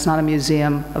collection. It's not a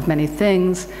museum of many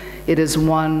things. It is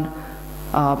one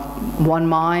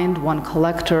mind, one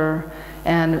collector,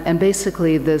 and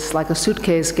basically this, like a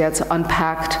suitcase, gets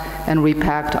unpacked and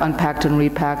repacked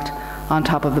on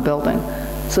top of the building.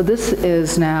 So this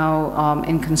is now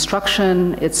in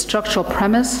construction. Its structural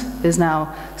premise is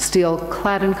now steel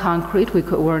clad in concrete. We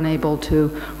weren't able to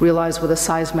realize with the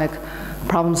seismic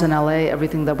problems in LA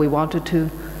everything that we wanted to.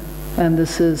 And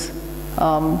this is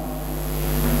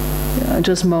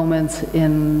just moments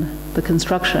in the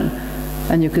construction.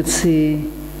 And you could see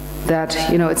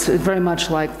that, you know, it's very much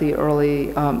like the early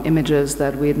images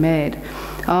that we had made.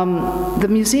 The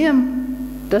museum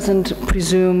doesn't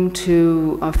presume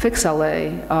to fix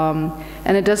LA,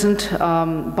 and it doesn't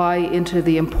buy into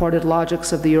the imported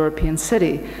logics of the European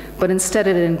city, but instead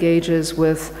it engages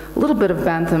with a little bit of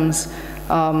Bantham's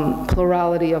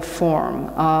plurality of form.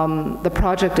 The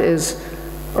project is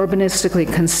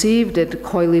urbanistically conceived. It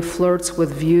coyly flirts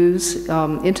with views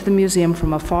into the museum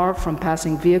from afar, from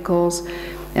passing vehicles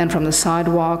and from the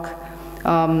sidewalk.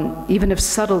 Even if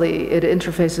subtly, it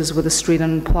interfaces with the street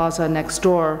and plaza next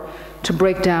door to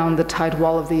break down the tight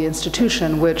wall of the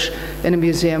institution, which in a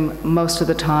museum most of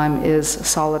the time is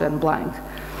solid and blank.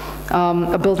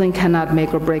 A building cannot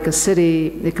make or break a city.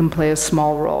 It can play a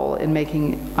small role in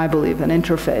making, I believe, an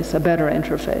interface, a better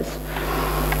interface.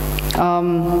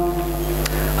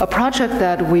 A project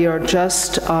that we are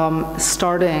just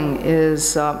starting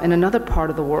is in another part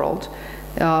of the world.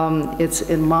 It's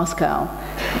in Moscow,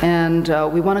 and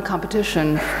we won a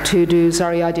competition to do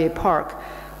Zaryadye Park,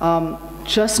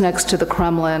 just next to the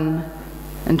Kremlin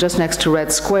and just next to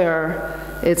Red Square.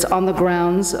 It's on the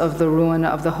grounds of the ruin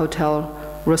of the Hotel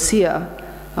Rossiya,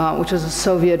 which is a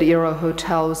Soviet-era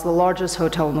hotel. It was the largest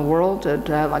hotel in the world. It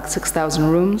had like 6,000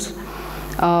 rooms.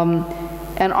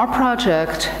 And our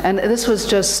project, and this was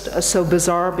just so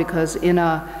bizarre because in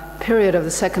a period of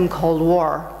the Second Cold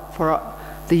War for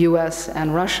the US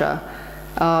and Russia,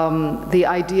 the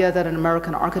idea that an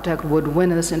American architect would win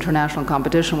this international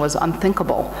competition was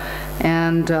unthinkable.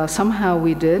 And somehow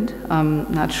we did.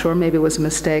 I'm not sure, maybe it was a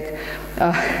mistake.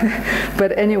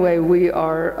 But anyway, we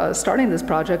are starting this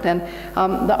project, and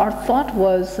our thought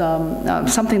was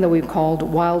something that we called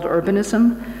wild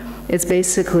urbanism. It's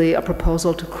basically a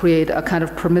proposal to create a kind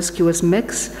of promiscuous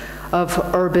mix of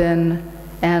urban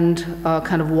and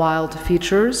kind of wild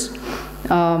features.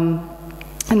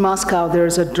 In Moscow,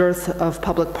 there's a dearth of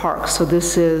public parks, so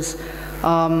this is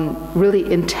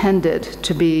really intended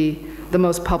to be the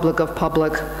most public of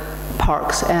public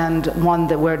parks, and one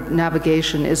that where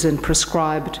navigation isn't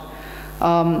prescribed.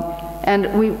 And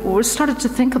we started to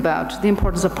think about the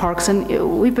importance of parks, and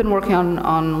we've been working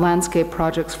on landscape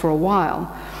projects for a while.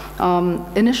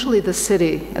 Initially, the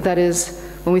city, that is,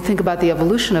 when we think about the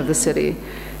evolution of the city,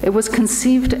 it was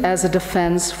conceived as a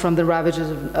defense from the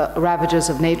ravages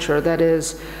of nature. That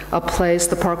is, a place,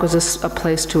 the park was a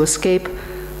place to escape,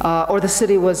 or the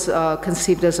city was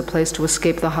conceived as a place to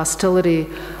escape the hostility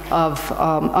of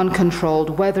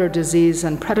uncontrolled weather, disease,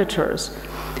 and predators.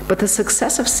 But the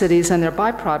success of cities and their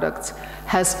byproducts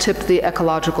has tipped the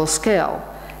ecological scale,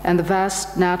 and the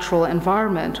vast natural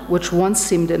environment, which once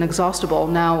seemed inexhaustible,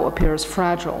 now appears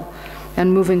fragile.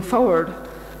 And moving forward,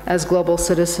 as global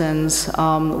citizens,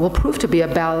 will prove to be a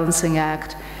balancing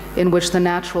act in which the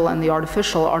natural and the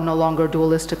artificial are no longer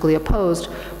dualistically opposed,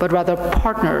 but rather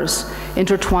partners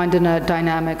intertwined in a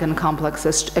dynamic and complex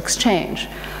exchange.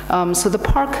 So the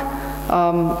park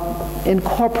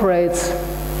incorporates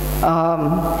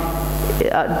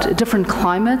different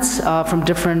climates from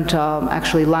different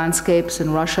actually landscapes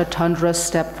in Russia, tundra,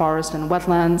 steppe, forest, and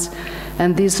wetlands.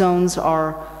 And these zones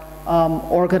are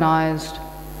organized,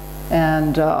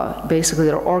 and basically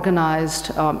they're organized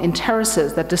in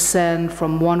terraces that descend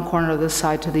from one corner of the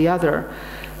site to the other.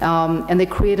 And they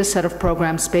create a set of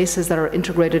program spaces that are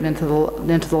integrated into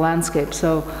the landscape.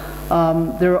 So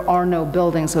there are no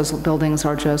buildings. Those buildings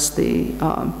are just the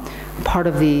part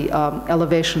of the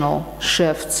elevational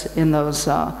shifts in those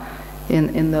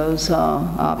in those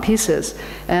pieces.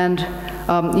 And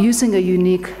using a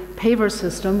unique paver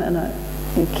system, and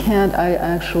I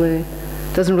actually,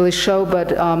 doesn't really show, but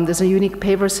there's a unique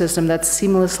paver system that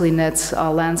seamlessly knits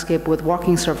landscape with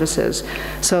walking surfaces.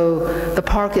 So the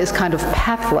park is kind of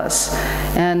pathless,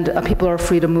 and people are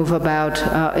free to move about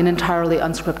in entirely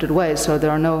unscripted ways, so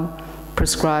there are no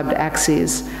prescribed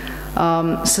axes.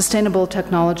 Sustainable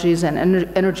technologies and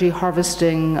energy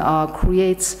harvesting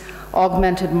creates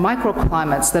augmented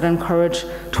microclimates that encourage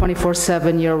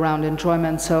 24/7 year-round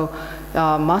enjoyment. So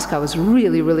Moscow is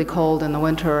really, really cold in the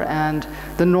winter, and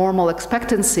the normal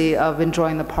expectancy of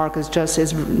enjoying the park is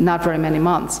not very many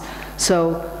months.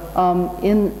 So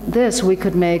in this, we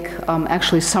could make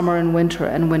actually summer and winter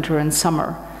and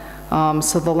summer.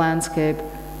 So the landscape,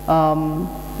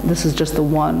 this is just the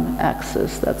one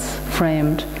axis that's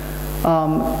framed.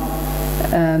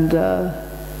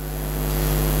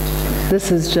 This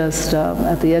is just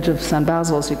at the edge of San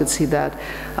Basil, so you could see that.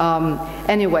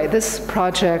 Anyway, this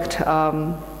project,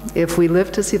 if we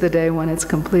live to see the day when it's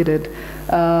completed,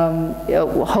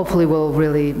 hopefully will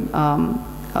really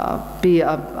be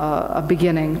a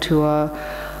beginning to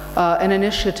an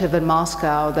initiative in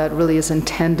Moscow that really is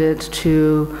intended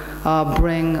to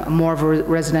bring more of a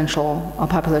residential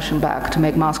population back, to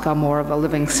make Moscow more of a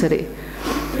living city.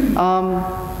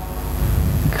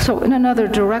 So in another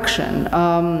direction,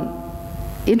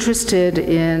 interested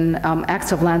in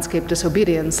acts of landscape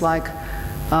disobedience like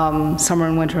summer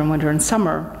and winter and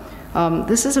summer.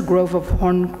 This is a grove of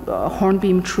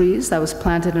hornbeam trees that was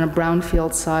planted in a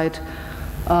brownfield site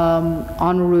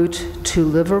en route to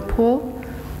Liverpool.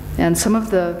 And some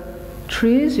of the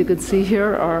trees you could see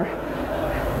here are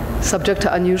subject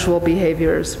to unusual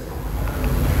behaviors.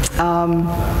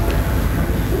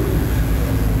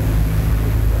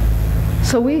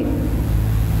 So we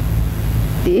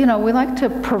like to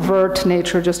pervert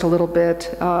nature just a little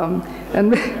bit,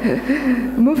 and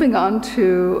moving on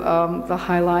to the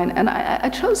High Line. And I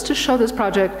chose to show this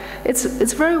project.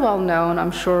 It's very well known.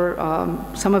 I'm sure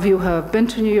some of you have been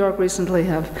to New York recently,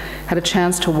 have had a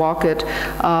chance to walk it.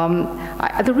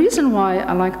 The reason why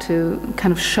I like to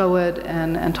kind of show it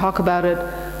and talk about it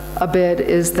a bit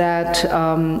is that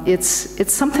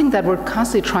it's something that we're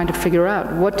constantly trying to figure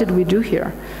out. What did we do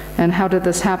here? And how did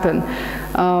this happen?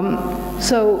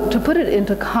 So to put it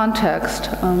into context,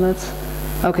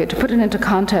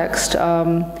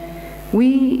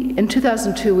 in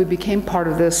 2002, we became part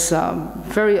of this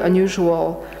very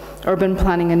unusual urban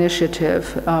planning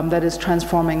initiative that is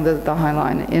transforming the High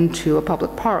Line into a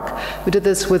public park. We did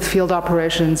this with field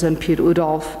operations and Piet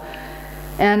Oudolf.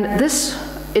 And this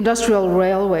industrial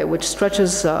railway, which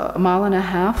stretches a mile and a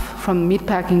half from the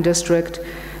meatpacking district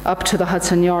up to the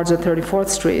Hudson Yards at 34th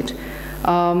Street,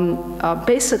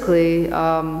 basically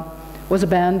was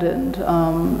abandoned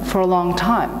for a long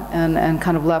time and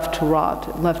kind of left to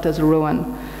rot, left as a ruin.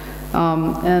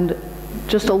 And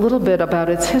just a little bit about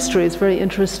its history is very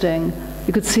interesting.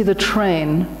 You could see the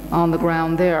train on the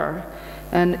ground there.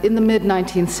 And in the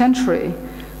mid-19th century,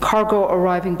 cargo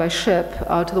arriving by ship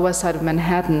to the west side of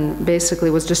Manhattan basically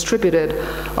was distributed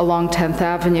along 10th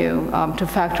Avenue to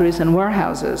factories and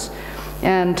warehouses.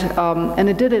 And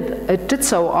it did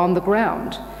so on the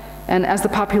ground. And as the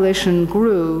population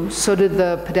grew, so did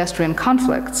the pedestrian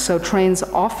conflicts. So trains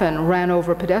often ran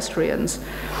over pedestrians.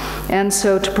 And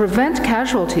so to prevent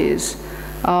casualties,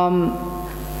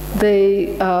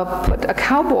 they put a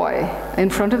cowboy in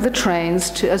front of the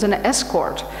trains as an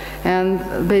escort.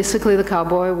 And basically the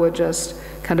cowboy would just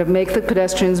kind of make the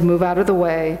pedestrians move out of the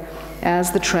way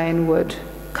as the train would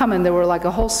come in. There were like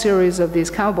a whole series of these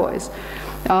cowboys.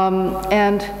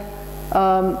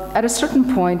 At a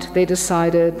certain point, they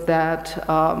decided that,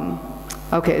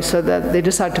 they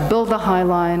decided to build the High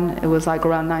Line. It was like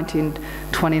around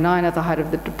 1929 at the height of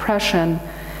the Depression.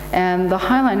 And the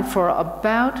High Line for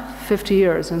about 50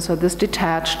 years. And so this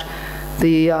detached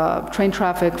the train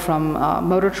traffic from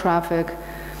motor traffic.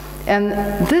 And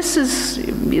this is,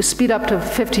 you speed up to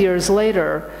 50 years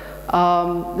later,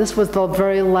 this was the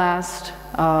very last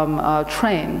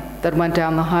train that went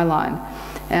down the High Line.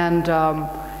 And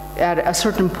at a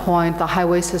certain point, the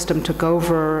highway system took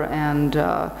over, and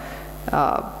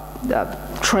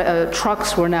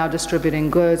trucks were now distributing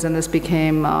goods, and this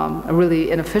became a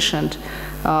really inefficient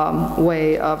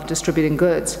way of distributing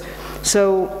goods.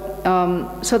 So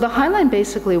the High Line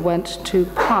basically went to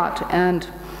pot, and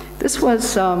this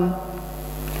was a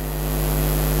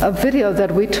video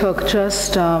that we took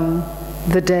just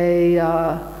the day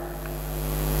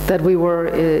that we were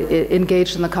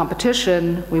engaged in the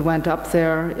competition. We went up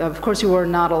there. Of course, you were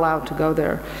not allowed to go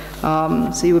there,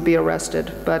 so you would be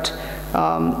arrested. But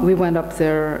we went up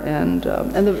there, and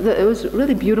it was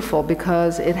really beautiful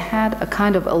because it had a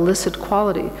kind of illicit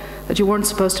quality that you weren't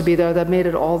supposed to be there that made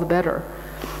it all the better.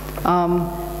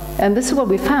 And this is what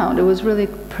we found. It was really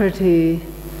pretty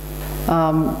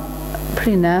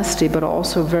nasty, but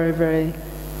also very, very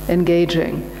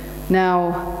engaging.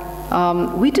 Now,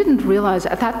 we didn't realize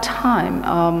at that time,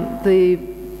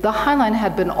 the High Line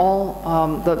had been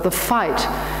all, the fight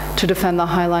to defend the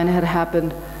High Line had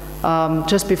happened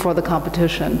just before the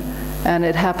competition. And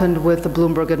it happened with the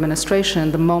Bloomberg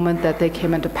administration the moment that they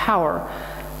came into power.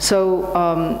 So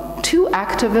two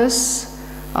activists,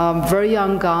 very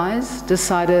young guys,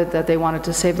 decided that they wanted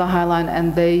to save the High Line,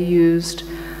 and they used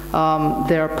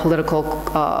their political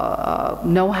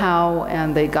know-how,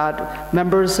 and they got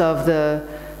members of the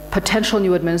potential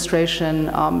new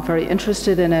administration very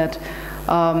interested in it.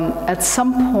 At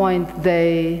some point,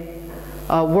 they,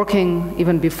 working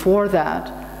even before that,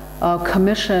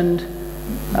 commissioned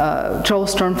Joel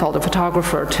Sternfeld, a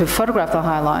photographer, to photograph the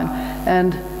High Line.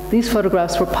 And these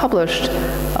photographs were published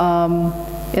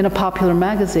in a popular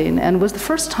magazine, and it was the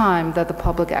first time that the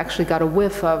public actually got a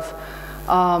whiff of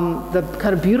the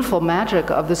kind of beautiful magic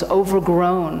of this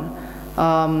overgrown,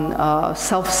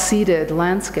 self-seeded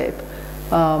landscape.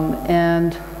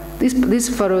 And these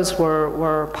photos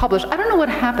were published. I don't know what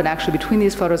happened actually between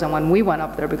these photos and when we went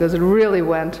up there, because it really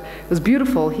went, it was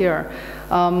beautiful here.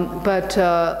 But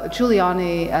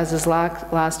Giuliani, as his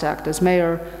last act as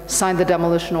mayor, signed the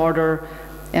demolition order,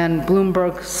 and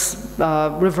Bloomberg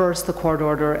reversed the court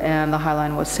order, and the High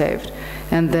Line was saved.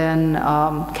 And then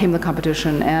came the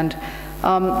competition, and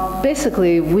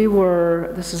basically we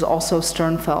were, this is also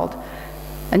Sternfeld,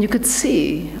 and you could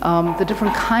see the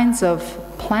different kinds of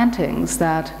plantings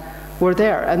that were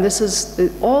there. And this is,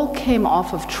 it all came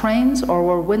off of trains or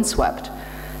were windswept.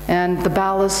 And the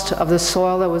ballast of the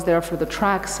soil that was there for the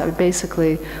tracks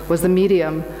basically was the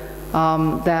medium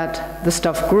that the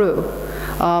stuff grew.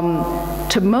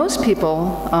 To most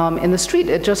people in the street,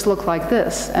 it just looked like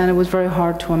this, and it was very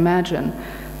hard to imagine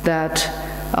that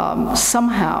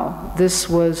somehow this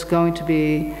was going to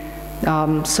be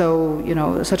so, you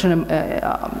know, such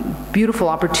a beautiful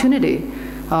opportunity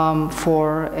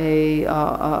for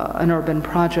an urban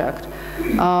project.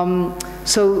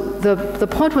 So the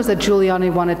point was that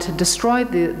Giuliani wanted to destroy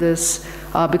this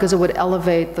because it would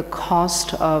elevate the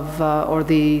cost of or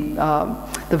the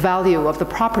value of the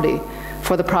property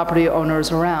for the property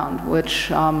owners around, which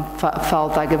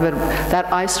felt like if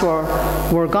that eyesore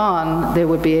were gone, they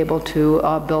would be able to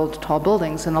build tall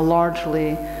buildings in a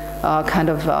largely kind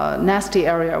of nasty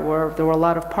area where there were a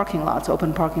lot of parking lots,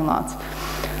 open parking lots.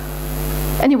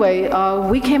 Anyway,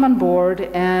 we came on board,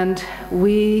 and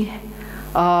we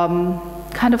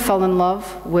kind of fell in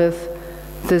love with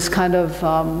this kind of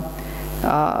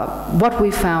what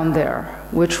we found there,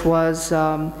 which was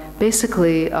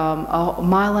basically a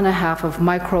mile and a half of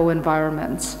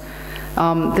micro-environments.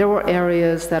 There were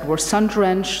areas that were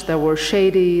sun-drenched, that were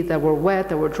shady, that were wet,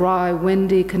 that were dry,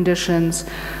 windy conditions,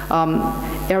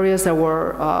 areas that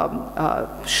were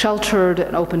sheltered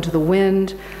and open to the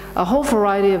wind. A whole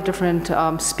variety of different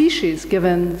species,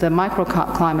 given the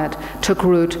microclimate, took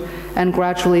root and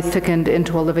gradually thickened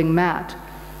into a living mat.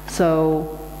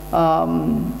 So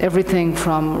everything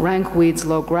from rank weeds,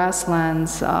 low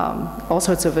grasslands, all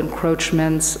sorts of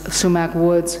encroachments, sumac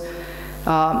woods,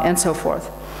 and so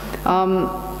forth.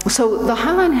 So the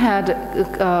High Line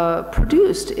had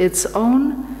produced its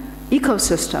own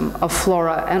ecosystem of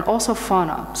flora and also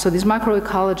fauna. So these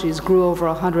microecologies grew over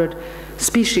 100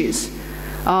 species.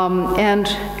 And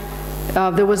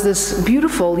there was this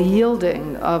beautiful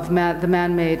yielding of the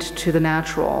man-made to the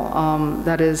natural.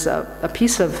 That is a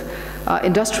piece of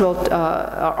industrial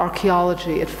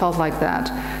archaeology. It felt like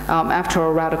that after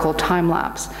a radical time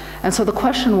lapse. And so the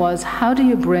question was, how do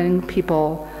you bring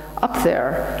people up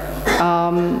there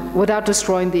without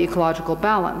destroying the ecological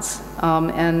balance?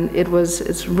 And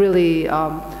it's really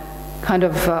kind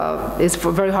of, it's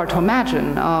very hard to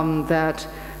imagine that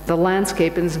the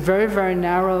landscape in this very, very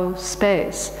narrow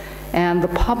space and the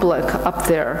public up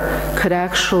there could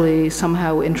actually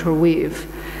somehow interweave.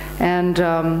 And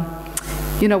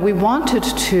you know, we wanted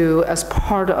to, as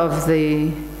part of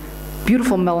the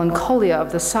beautiful melancholia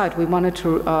of the site, we wanted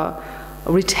to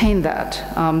retain that.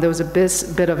 There was a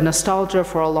bit of nostalgia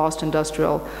for a lost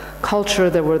industrial culture.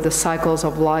 There were the cycles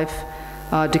of life,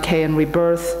 decay and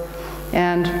rebirth.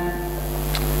 And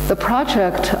the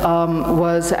project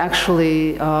was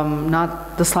actually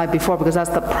not the slide before, because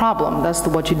that's the problem. That's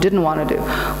what you didn't want to do.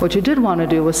 What you did want to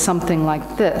do was something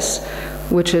like this,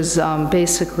 which is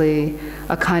basically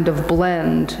a kind of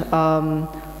blend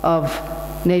of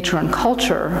nature and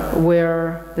culture,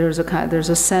 where there's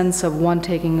a sense of one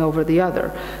taking over the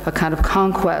other, a kind of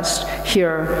conquest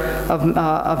here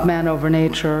of man over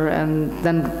nature, and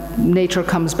then nature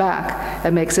comes back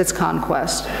and makes its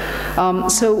conquest.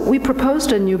 So we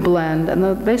proposed a new blend,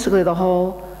 and basically the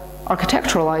whole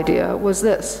architectural idea was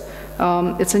this.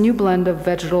 It's a new blend of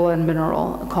vegetal and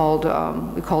mineral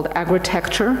we called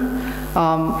agritecture,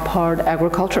 part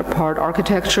agriculture, part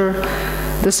architecture.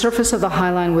 The surface of the High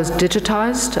Line was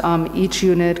digitized. Each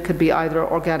unit could be either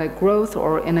organic growth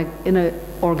or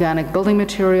inorganic building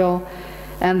material,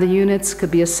 and the units could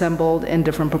be assembled in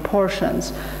different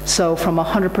proportions. So from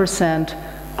 100%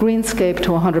 greenscape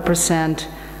to 100%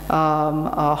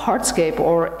 hardscape,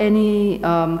 or any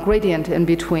gradient in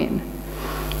between.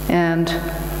 And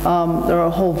there are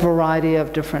a whole variety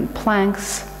of different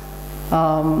planks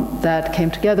that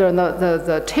came together, and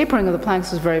the tapering of the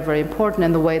planks is very, very important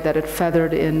in the way that it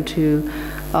feathered into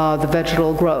the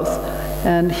vegetal growth.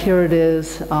 And here it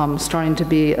is starting to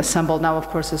be assembled. Now, of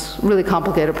course, it's a really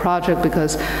complicated project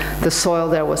because the soil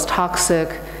there was toxic,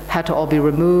 had to all be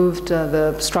removed,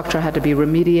 the structure had to be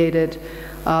remediated.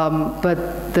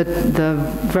 But the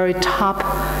very top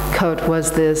coat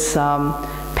was this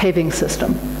paving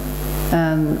system.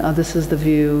 And this is the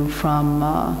view from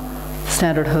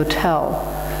Standard Hotel.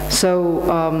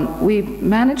 So we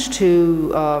managed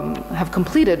to have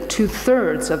completed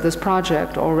 2/3 of this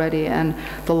project already, and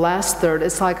the last third,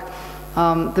 it's like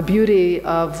the beauty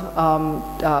of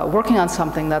working on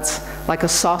something that's like a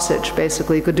sausage,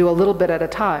 basically. You could do a little bit at a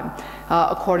time,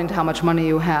 according to how much money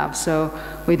you have. So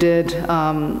we did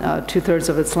 2/3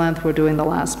 of its length. We're doing the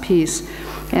last piece.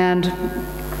 And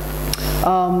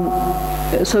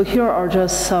so here are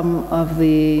just some of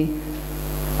the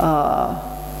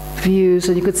views,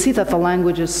 and you could see that the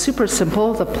language is super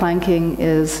simple. The planking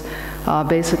is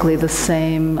basically the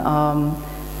same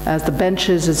as the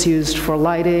benches. It's used for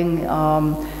lighting.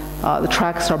 The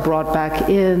tracks are brought back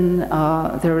in.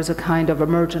 There is a kind of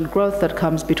emergent growth that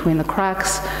comes between the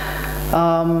cracks.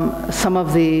 Some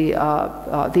of the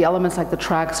elements, like the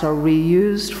tracks, are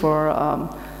reused for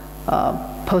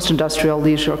post-industrial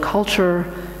leisure culture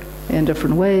in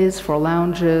different ways, for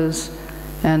lounges,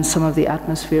 and some of the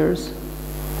atmospheres.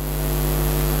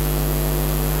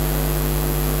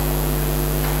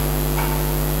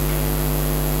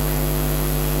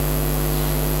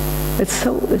 It's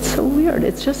so weird.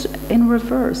 It's just in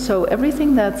reverse. So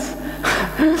everything that's,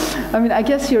 I mean, I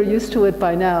guess you're used to it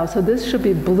by now. So this should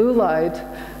be blue light,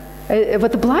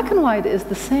 but the black and white is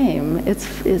the same.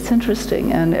 It's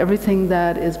interesting, and everything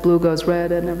that is blue goes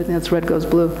red, and everything that's red goes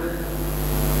blue.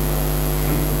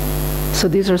 So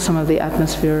these are some of the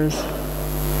atmospheres,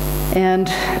 and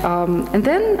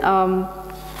then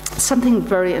something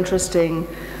very interesting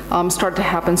started to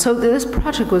happen. So this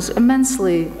project was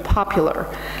immensely popular.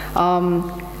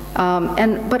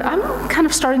 But I'm kind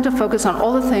of starting to focus on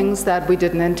all the things that we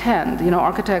didn't intend. You know,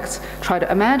 architects try to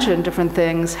imagine different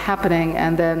things happening,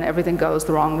 and then everything goes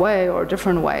the wrong way or a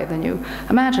different way than you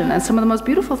imagine. And some of the most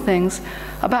beautiful things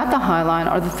about the High Line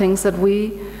are the things that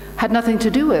we had nothing to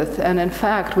do with. And in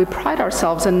fact, we pride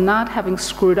ourselves in not having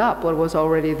screwed up what was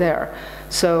already there.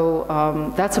 So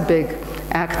that's a big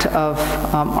act of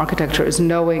architecture, is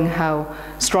knowing how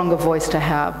strong a voice to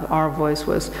have. Our voice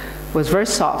was very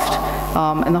soft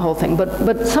in the whole thing.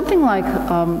 But something like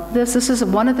this is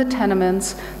one of the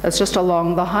tenements that's just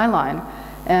along the High Line.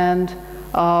 And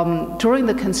during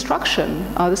the construction,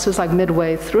 this was like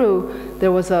midway through,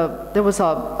 there was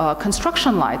a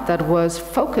construction light that was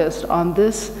focused on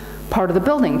this part of the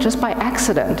building just by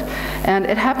accident. And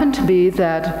it happened to be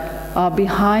that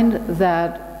behind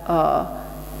that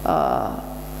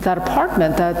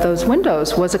apartment, those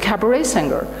windows, was a cabaret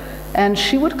singer. And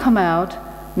she would come out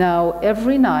now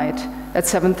every night at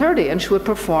 7:30, and she would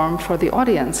perform for the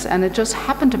audience. And it just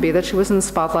happened to be that she was in the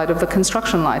spotlight of the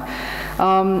construction light.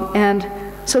 And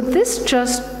so this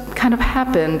just kind of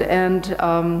happened, and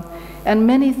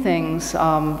many things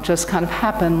just kind of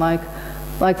happened.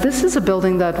 Like this is a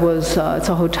building that was, it's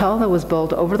a hotel that was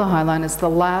built over the High Line. It's the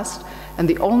last and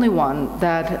the only one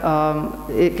that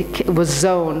it was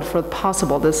zoned for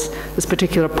possible, this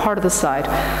particular part of the site,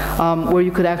 where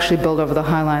you could actually build over the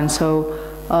High Line. So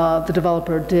the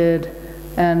developer did,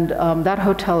 and that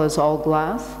hotel is all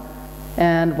glass.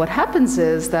 And what happens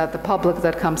is that the public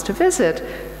that comes to visit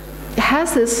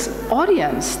has this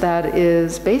audience that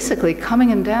is basically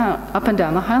coming up and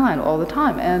down the High Line all the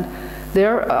time. And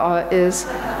there is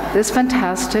this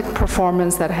fantastic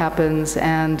performance that happens,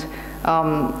 and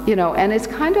you know, and it's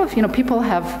kind of, you know, people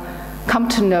have come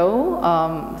to know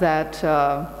that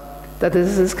that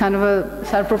this is kind of a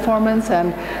sad performance,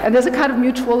 and there's a kind of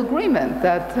mutual agreement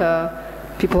that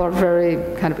people are very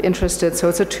kind of interested, so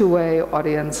it's a two-way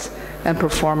audience and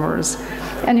performers.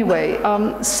 Anyway,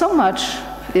 so much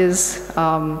is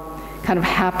kind of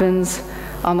happens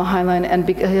on the High Line and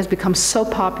has become so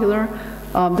popular.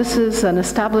 This is an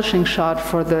establishing shot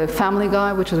for the Family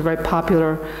Guy, which is a very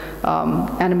popular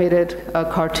animated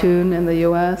cartoon in the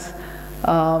US.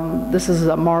 This is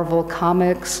a Marvel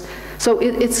Comics. So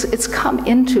it's come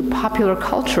into popular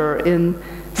culture in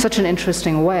such an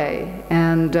interesting way.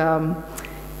 And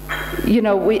you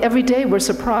know, every day we're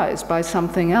surprised by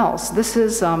something else. This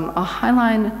is a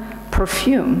Highline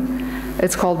perfume.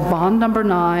 It's called Bond Number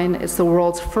 9. It's the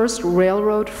world's first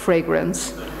railroad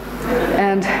fragrance.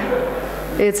 And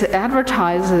it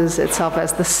advertises itself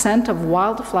as the scent of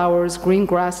wildflowers, green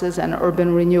grasses, and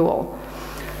urban renewal.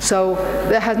 So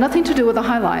that has nothing to do with the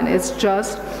High Line. It's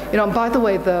just, you know, by the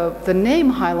way, the name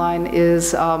High Line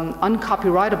is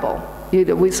uncopyrightable.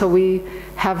 So we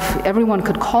have, everyone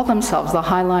could call themselves the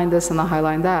High Line this and the High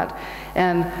Line that.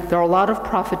 And there are a lot of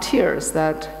profiteers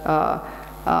that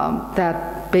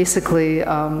basically,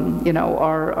 you know,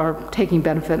 are taking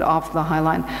benefit off the High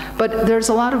Line. But there's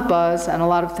a lot of buzz and a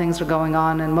lot of things are going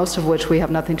on, and most of which we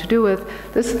have nothing to do with.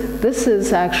 This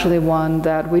is actually one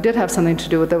that we did have something to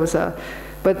do with. There was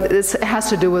but it has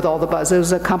to do with all the buzz. There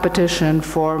was a competition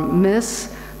for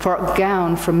a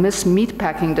gown from Miss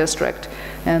Meatpacking District.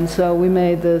 And so we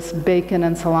made this bacon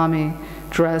and salami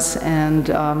dress, and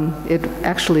it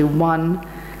actually won.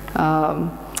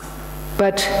 So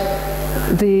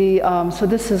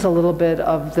this is a little bit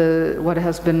of what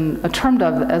has been termed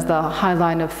as the High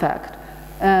Line effect.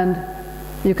 And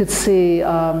you could see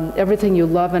everything you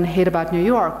love and hate about New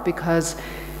York, because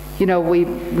you know, we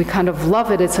kind of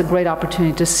love it. It's a great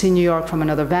opportunity to see New York from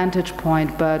another vantage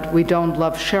point, but we don't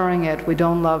love sharing it. We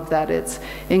don't love that it's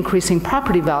increasing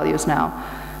property values now.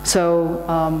 So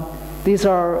these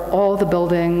are all the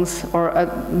buildings, or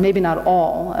maybe not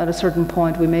all. At a certain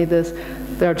point, we made this.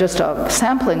 They're just a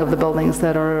sampling of the buildings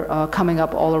that are coming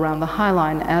up all around the High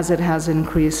Line as it has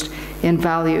increased in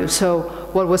value. So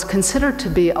what was considered to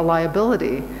be a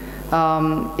liability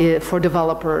for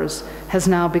developers has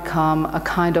now become a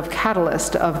kind of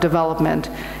catalyst of development.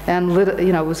 And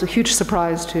you know, it was a huge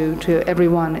surprise to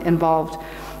everyone involved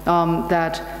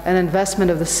that an investment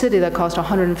of the city that cost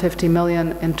 $150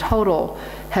 million in total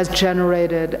has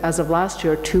generated, as of last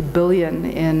year, $2 billion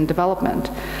in development.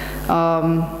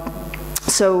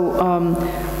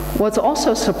 What's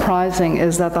also surprising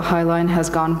is that the High Line has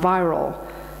gone viral,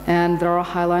 and there are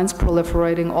High Lines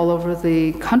proliferating all over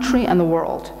the country and the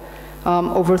world.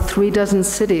 Over 36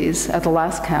 cities at the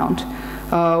last count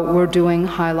were doing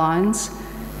High Lines,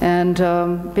 and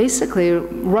basically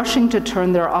rushing to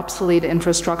turn their obsolete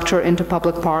infrastructure into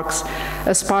public parks,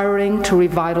 aspiring to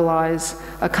revitalize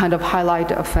a kind of High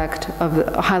Line effect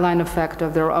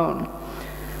of their own.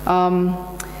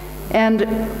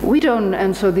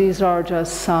 And so these are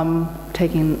just some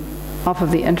taken off of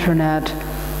the internet,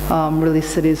 really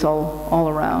cities all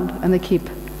around, and they keep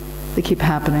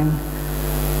happening.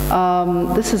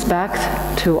 This is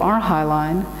back to our High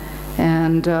Line,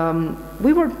 and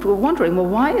we were wondering, well,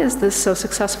 why is this so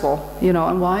successful? You know,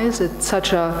 and why is it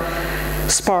such a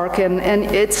spark? And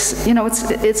it's, you know,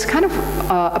 it's kind of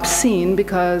obscene,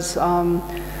 because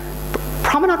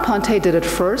Promenade Plantée did it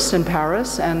first in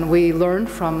Paris, and we learned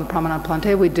from Promenade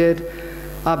Plantée. We did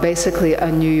basically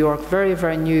a New York, very,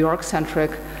 very New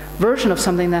York-centric version of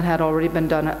something that had already been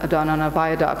done on a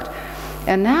viaduct.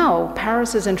 And now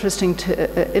Paris is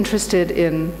interested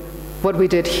in what we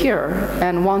did here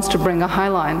and wants to bring a High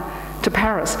Line to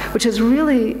Paris, which is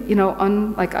really, you know,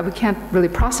 we can't really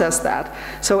process that.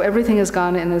 So everything has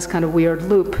gone in this kind of weird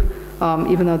loop,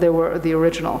 even though they were the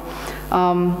original.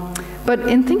 But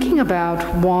in thinking about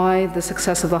why the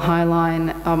success of the High Line,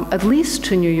 at least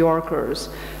to New Yorkers,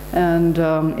 and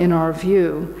in our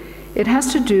view, it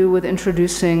has to do with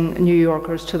introducing New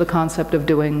Yorkers to the concept of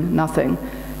doing nothing.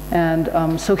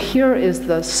 And so here is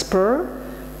the spur,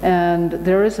 and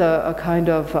there is a kind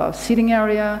of seating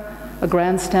area, a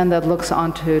grandstand that looks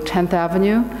onto 10th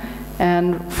Avenue,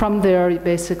 and from there,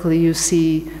 basically, you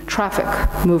see traffic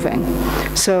moving.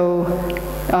 So,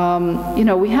 you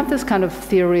know, we have this kind of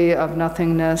theory of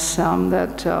nothingness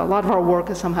that a lot of our work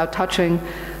is somehow touching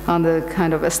on the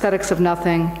kind of aesthetics of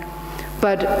nothing.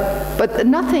 But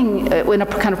nothing in a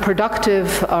kind of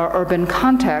productive urban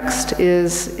context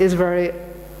is very,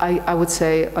 I would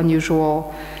say,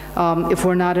 unusual. If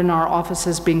we're not in our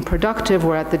offices being productive,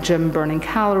 we're at the gym burning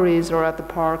calories, or at the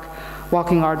park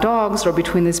walking our dogs, or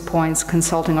between these points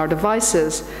consulting our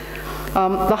devices.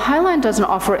 The High Line doesn't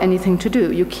offer anything to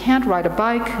do. You can't ride a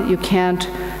bike, you can't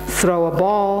throw a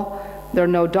ball, there are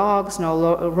no dogs, no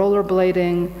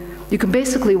rollerblading. You can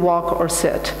basically walk or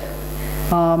sit.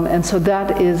 And so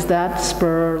that is that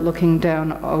spur looking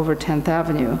down over 10th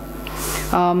Avenue.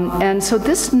 And so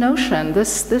this notion,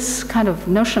 this kind of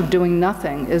notion of doing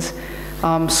nothing is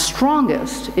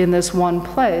strongest in this one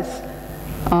place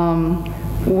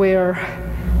where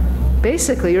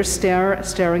basically you're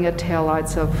staring at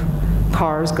taillights of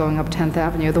cars going up 10th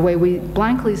Avenue, the way we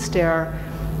blankly stare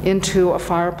into a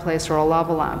fireplace or a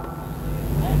lava lamp.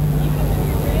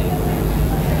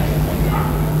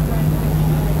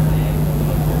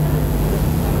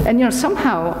 And you know,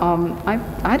 somehow,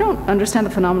 I don't understand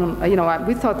the phenomenon. You know,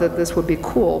 we thought that this would be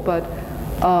cool, but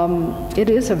it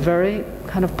is a very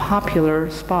kind of popular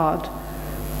spot.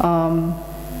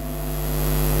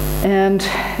 And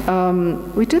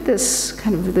we did this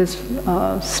kind of this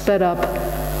sped up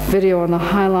video on the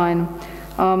High Line.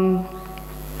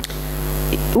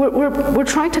 We're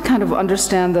trying to kind of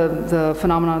understand the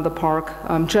phenomenon of the park.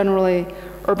 Generally,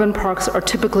 urban parks are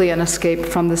typically an escape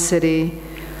from the city.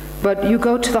 But you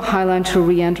go to the High Line to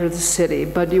re-enter the city,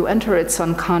 but you enter its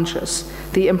unconscious,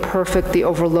 the imperfect, the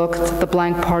overlooked, the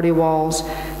blank party walls,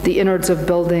 the innards of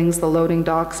buildings, the loading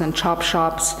docks and chop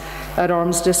shops at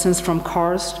arm's distance from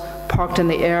cars parked in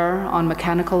the air on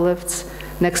mechanical lifts,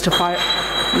 next to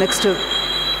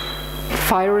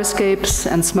fire escapes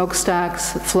and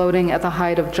smokestacks floating at the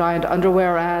height of giant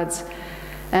underwear ads.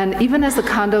 And even as the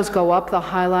condos go up, the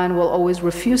High Line will always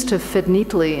refuse to fit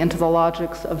neatly into the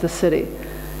logics of the city.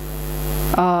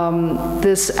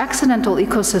 This accidental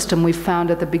ecosystem we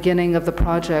found at the beginning of the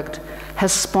project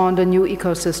has spawned a new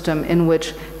ecosystem in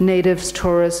which natives,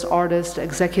 tourists, artists,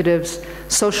 executives,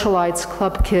 socialites,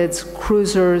 club kids,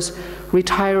 cruisers,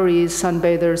 retirees,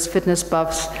 sunbathers, fitness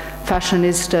buffs,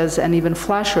 fashionistas, and even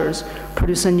flashers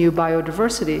produce a new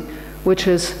biodiversity, which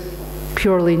is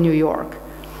purely New York.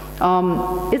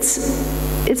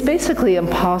 It's basically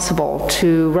impossible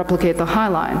to replicate the High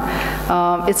Line.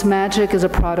 Its magic is a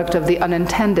product of the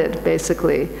unintended,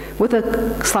 basically, with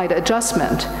a slight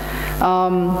adjustment.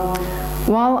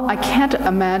 While I can't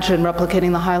imagine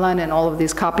replicating the High Line in all of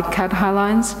these copycat High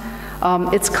Lines,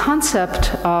 its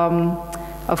concept,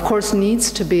 of course,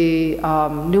 needs to be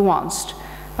nuanced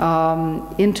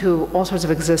into all sorts of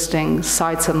existing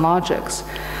sites and logics.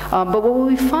 But what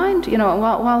we find, you know,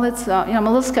 while it's, you know, I'm a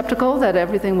little skeptical that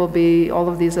everything will be, all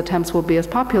of these attempts will be as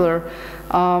popular,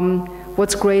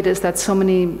 what's great is that so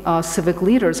many civic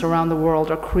leaders around the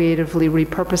world are creatively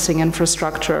repurposing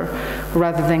infrastructure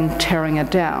rather than tearing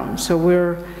it down. So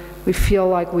we feel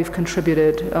like we've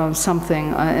contributed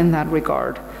something in that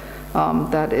regard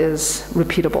that is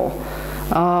repeatable.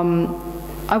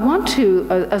 I want to,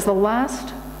 as the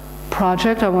last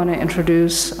project, I want to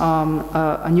introduce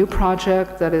a new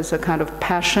project that is a kind of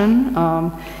passion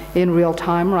in real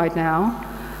time right now.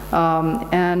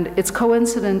 And it's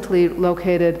coincidentally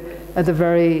located at the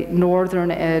very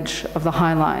northern edge of the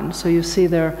High Line. So you see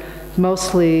there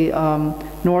mostly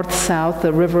north-south,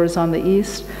 the river is on the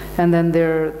east, and then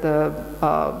there the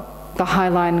High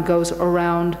Line goes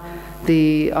around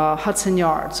the Hudson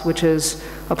Yards, which is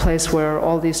a place where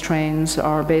all these trains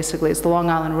are basically, it's the Long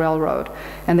Island Railroad,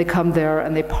 and they come there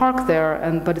and they park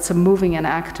there, but it's a moving and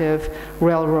active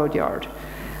railroad yard.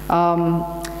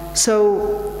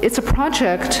 So it's a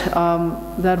project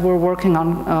that we're working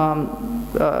on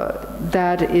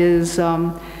that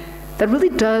really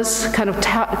does kind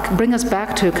of bring us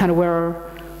back to kind of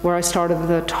where I started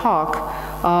the talk,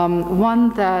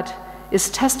 one that is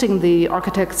testing the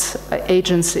architect's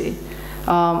agency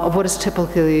of what is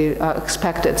typically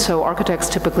expected. So architects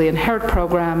typically inherit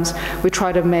programs. We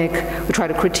try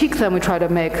to critique them. We try to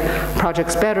make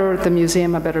projects better, the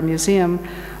museum a better museum.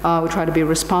 We try to be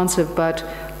responsive, but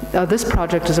this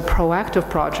project is a proactive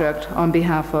project on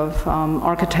behalf of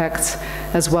architects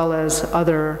as well as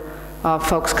other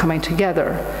folks coming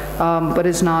together, but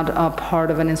is not a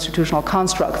part of an institutional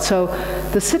construct. So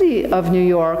the city of New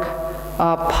York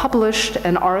published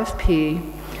an RFP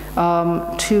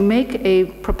to make a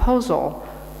proposal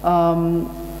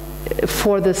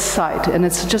for this site, and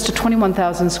it's just a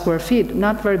 21,000 square feet,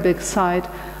 not very big site.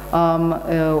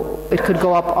 It could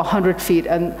go up 100 feet,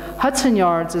 and Hudson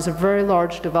Yards is a very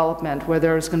large development where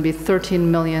there's going to be 13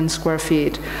 million square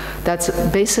feet. That's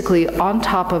basically on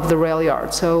top of the rail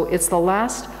yard. So it's the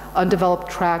last undeveloped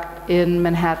tract in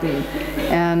Manhattan,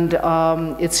 and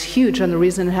it's huge, and the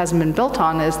reason it hasn't been built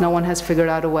on is no one has figured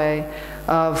out a way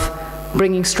of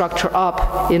bringing structure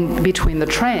up in between the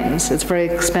trains. It's very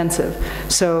expensive.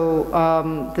 So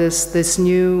this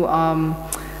new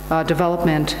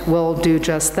development will do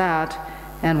just that,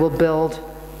 and will build,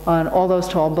 and all those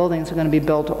tall buildings are going to be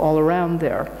built all around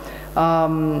there.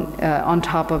 On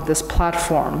top of this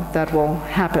platform that will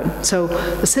happen. So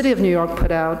the City of New York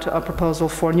put out a proposal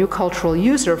for a new cultural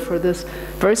user for this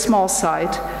very small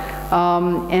site,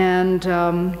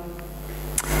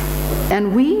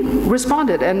 and we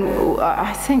responded, and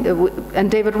I think,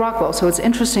 and David Rockwell, so it's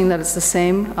interesting that it's the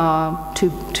same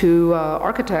two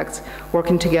architects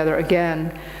working together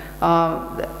again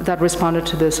that responded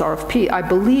to this RFP. I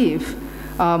believe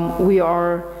we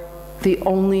are the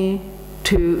only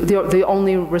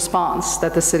response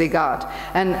that the city got.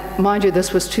 And mind you,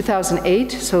 this was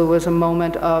 2008, so it was a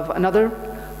moment of another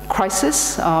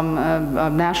crisis, a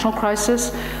national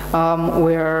crisis,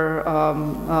 where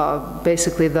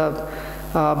basically the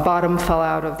bottom fell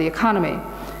out of the economy.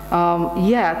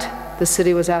 Yet, the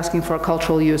city was asking for a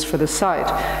cultural use for the site.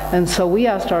 And so we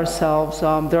asked ourselves, there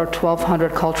are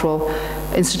 1,200 cultural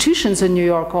institutions in New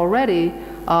York already,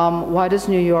 why does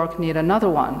New York need another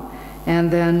one?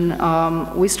 And then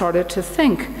we started to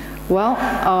think, well,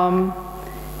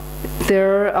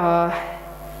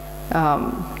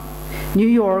 New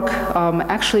York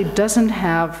actually doesn't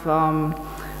have, well,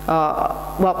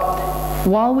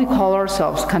 while we call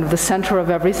ourselves kind of the center of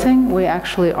everything, we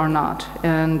actually are not.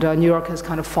 And New York has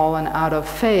kind of fallen out of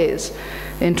phase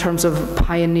in terms of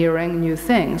pioneering new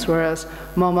things, whereas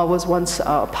MoMA was once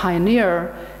a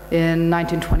pioneer in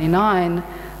 1929.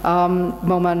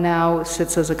 MoMA now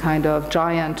sits as a kind of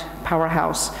giant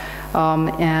powerhouse,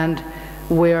 and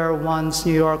where once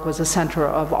New York was a center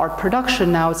of art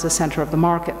production, now it's the center of the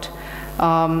market.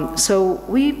 So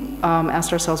we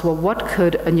asked ourselves, well, what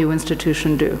could a new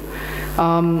institution do?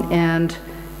 And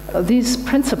these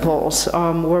principles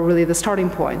were really the starting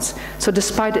points. So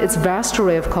despite its vast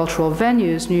array of cultural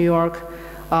venues, New York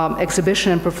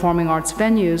exhibition and performing arts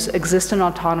venues exist in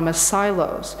autonomous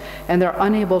silos, and they're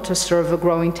unable to serve a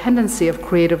growing tendency of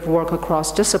creative work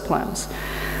across disciplines.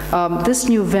 This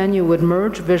new venue would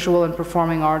merge visual and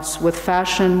performing arts with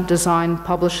fashion, design,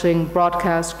 publishing,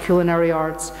 broadcast, culinary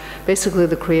arts, basically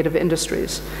the creative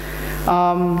industries.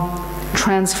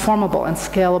 Transformable and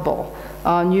scalable.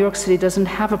 New York City doesn't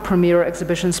have a premier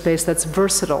exhibition space that's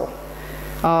versatile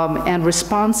and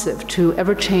responsive to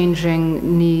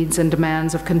ever-changing needs and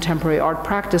demands of contemporary art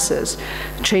practices,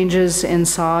 changes in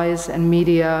size and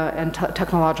media and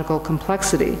technological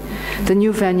complexity. The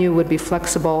new venue would be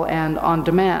flexible and on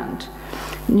demand.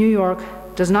 New York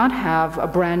does not have a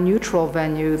brand neutral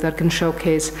venue that can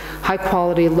showcase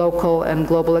high-quality local and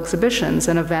global exhibitions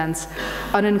and events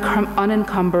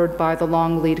unencumbered by the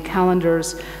long lead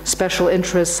calendars, special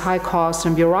interests, high costs,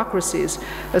 and bureaucracies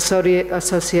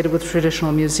associated with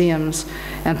traditional museums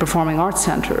and performing arts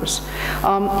centers.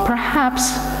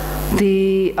 Perhaps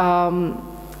the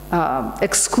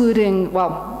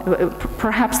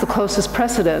perhaps the closest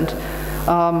precedent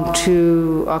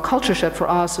to Culture Shed for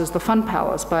us is the Fun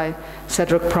Palace by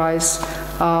Cedric Price,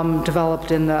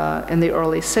 developed in the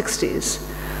early 60s.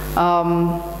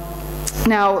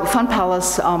 Now, Fun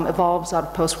Palace evolves out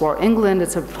of post-war England.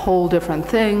 It's a whole different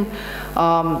thing.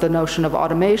 The notion of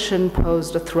automation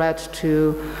posed a threat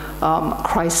to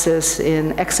crisis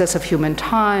in excess of human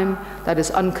time, that is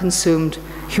unconsumed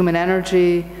human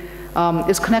energy,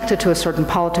 is connected to a certain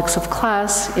politics of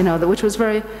class, which was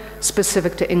very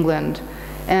specific to England.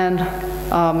 And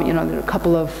there are a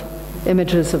couple of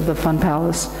images of the Fun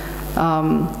Palace.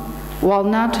 While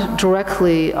not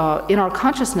directly in our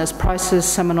consciousness, Price's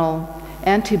seminal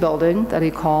anti-building that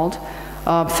he called,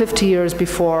 50 years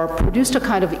before, produced a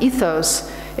kind of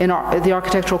ethos in the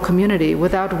architectural community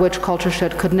without which Culture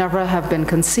Shed could never have been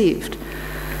conceived.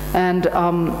 And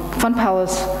Fun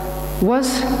Palace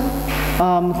was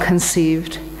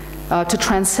conceived to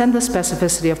transcend the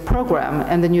specificity of program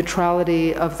and the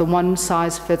neutrality of the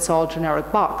one-size-fits-all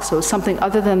generic box. So it was something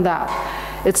other than that.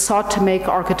 It sought to make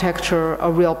architecture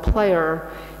a real player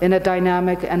in a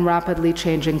dynamic and rapidly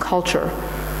changing culture.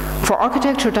 For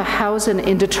architecture to house an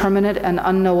indeterminate and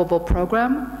unknowable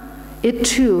program, it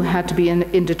too had to be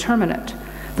indeterminate.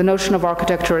 The notion of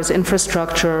architecture as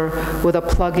infrastructure with a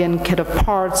plug-in kit of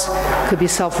parts could be a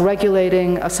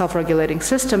self-regulating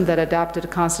system that adapted to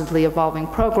constantly evolving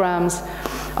programs.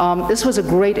 This was a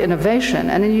great innovation,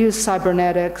 and it used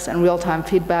cybernetics and real-time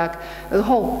feedback. The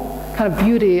whole kind of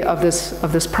beauty of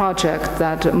this project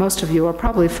that most of you are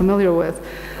probably familiar with.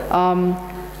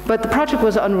 But the project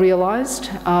was unrealized,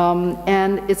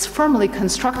 and it's firmly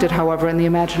constructed, however, in the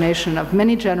imagination of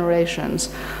many generations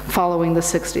following the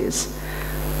 60s.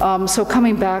 So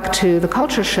coming back to the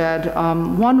Culture Shed,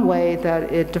 one way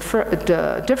that it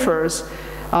differs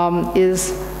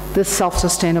is this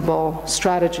self-sustainable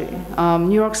strategy.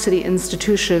 New York City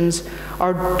institutions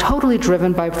are totally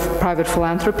driven by private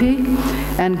philanthropy,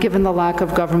 and given the lack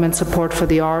of government support for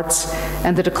the arts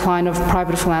and the decline of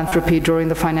private philanthropy during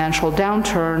the financial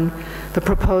downturn, the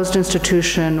proposed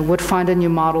institution would find a new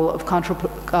model of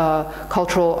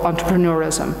cultural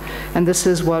entrepreneurism, and this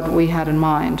is what we had in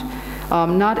mind.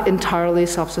 Not entirely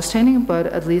self-sustaining, but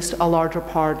at least a larger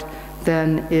part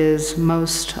than is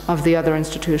most of the other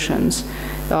institutions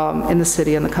in the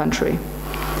city and the country.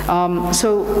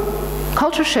 So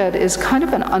Culture Shed is kind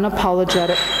of an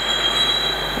unapologetic,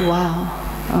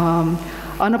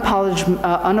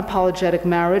 unapologetic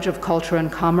marriage of culture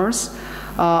and commerce,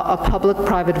 a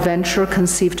public-private venture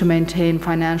conceived to maintain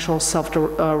financial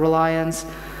self-reliance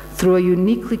through a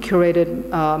uniquely curated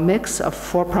mix of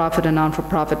for-profit and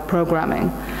non-for-profit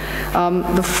programming.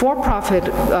 The for-profit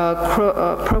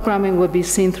programming would be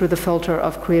seen through the filter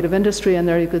of creative industry, and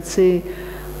there you could see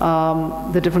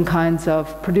the different kinds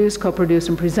of produced, co-produced,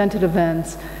 and presented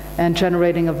events, and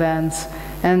generating events,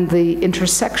 and the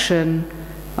intersection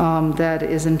that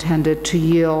is intended to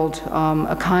yield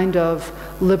a kind of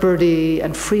liberty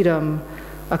and freedom,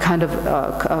 a kind of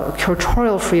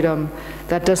curatorial freedom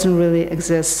that doesn't really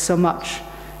exist so much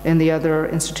in the other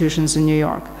institutions in New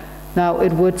York. Now,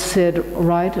 it would sit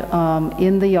right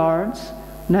in the yards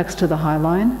next to the High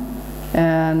Line,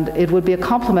 and it would be a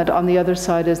complement. On the other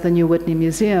side is the New Whitney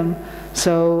Museum,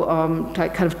 so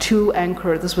kind of two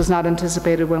anchor, this was not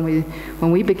anticipated when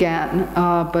we began,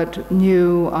 but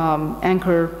new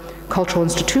anchor cultural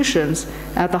institutions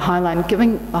at the High Line,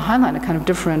 giving the High Line a kind of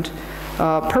different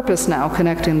purpose now,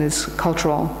 connecting these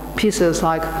cultural pieces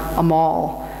like a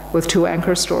mall with two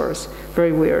anchor stores.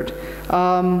 Very weird.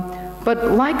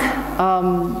 But like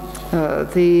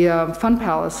the Fun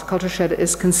Palace, Culture Shed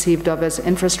is conceived of as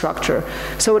infrastructure.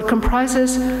 So it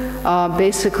comprises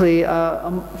basically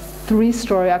a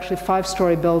three-story, actually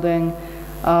five-story building,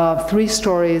 3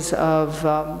 stories of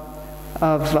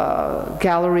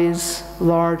galleries,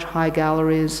 large, high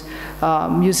galleries,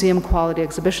 museum quality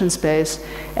exhibition space,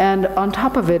 and on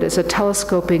top of it is a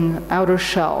telescoping outer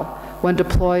shell. When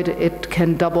deployed, it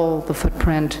can double the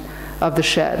footprint of the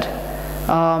shed.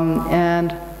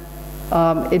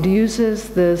 It uses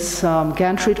this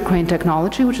gantry crane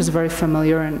technology, which is very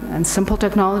familiar and simple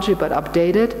technology, but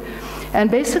updated. And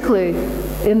basically,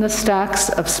 in the stacks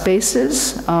of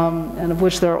spaces, and of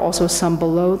which there are also some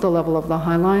below the level of the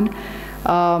High Line,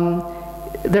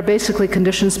 they're basically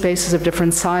conditioned spaces of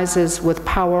different sizes with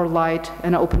power, light,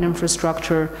 and open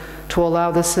infrastructure to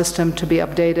allow the system to be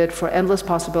updated for endless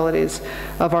possibilities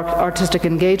of artistic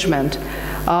engagement.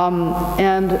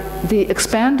 And the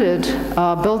expanded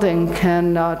building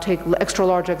can take extra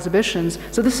large exhibitions.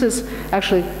 So this is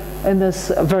actually, in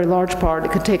this very large part,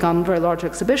 it could take on very large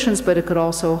exhibitions, but it could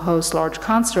also host large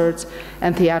concerts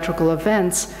and theatrical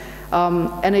events.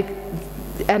 And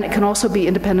it can also be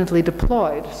independently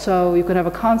deployed. So you could have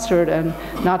a concert and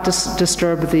not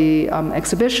disturb the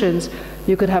exhibitions.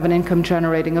 You could have an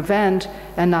income-generating event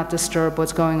and not disturb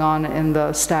what's going on in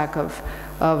the stack of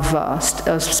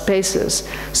spaces.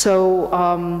 So,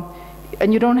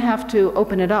 and you don't have to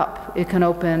open it up. It can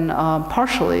open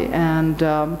partially, and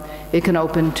it can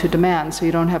open to demand. So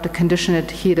you don't have to condition it,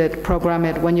 heat it, program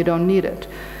it when you don't need it.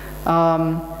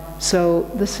 So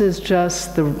this is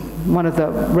just one of the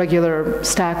regular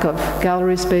stack of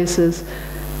gallery spaces.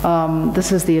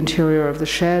 This is the interior of the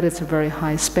shed. It's a very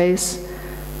high space.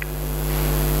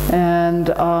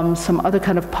 And some other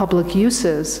kind of public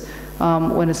uses.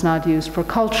 When it's not used for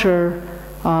culture,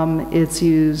 it's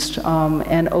used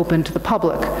and open to the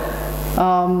public.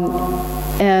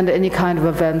 And any kind of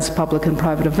events, public and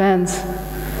private events,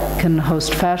 can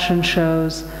host fashion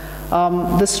shows.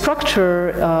 The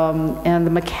structure and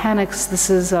the mechanics, this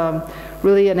is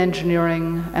really an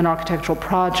engineering and architectural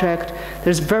project.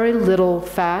 There's very little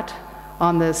fat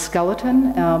on the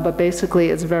skeleton, but basically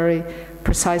it's very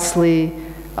precisely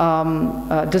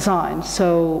designed.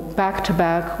 So back to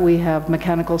back we have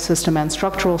mechanical system and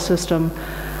structural system,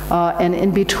 and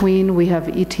in between we have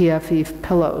ETFE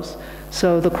pillows.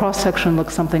 So the cross-section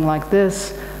looks something like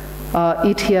this.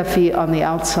 ETFE on the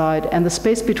outside, and the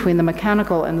space between the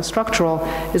mechanical and the structural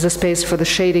is a space for the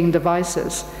shading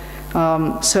devices.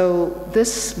 So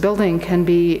this building can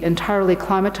be entirely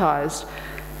climatized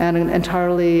and an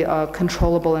entirely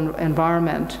controllable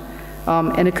environment,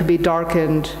 and it could be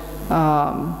darkened.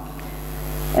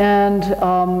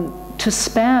 To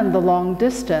span the long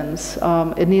distance,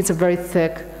 it needs a very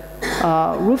thick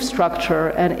roof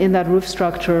structure, and in that roof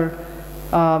structure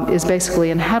is basically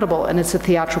inhabitable, and it's a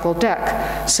theatrical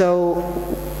deck. So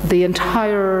the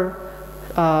entire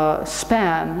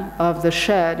span of the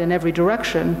shed in every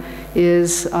direction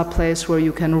is a place where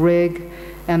you can rig,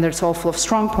 and it's all full of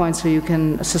strong points, so you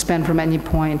can suspend from any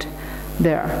point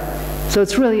there. So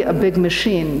it's really a big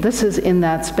machine. This is in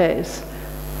that space.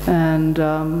 And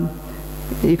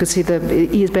you can see that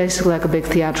it's basically like a big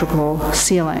theatrical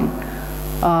ceiling.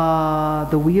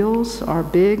 The wheels are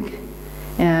big,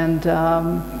 and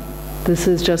this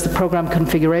is just the program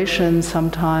configuration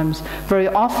sometimes. Very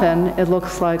often, it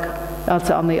looks like that's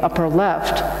on the upper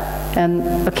left,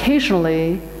 and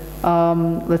occasionally,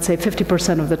 let's say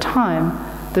 50% of the time,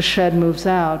 the shed moves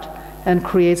out and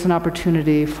creates an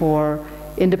opportunity for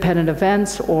independent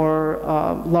events or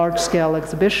large-scale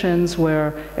exhibitions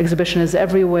where exhibition is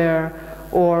everywhere,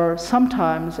 or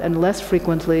sometimes, and less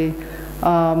frequently,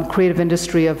 creative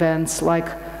industry events like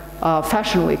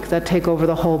Fashion Week that take over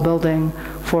the whole building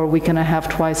for a week and a half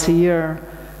twice a year,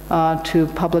 to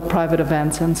public-private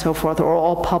events and so forth, or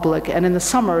all public. And in the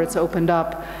summer, it's opened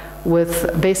up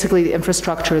with basically the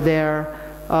infrastructure there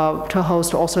to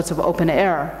host all sorts of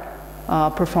open-air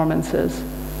performances.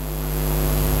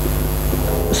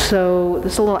 So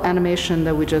this is a little animation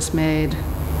that we just made.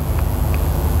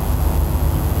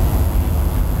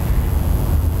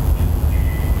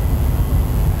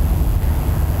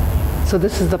 So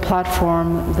this is the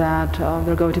platform that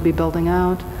they're going to be building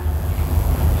out.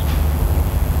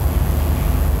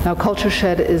 Now, Culture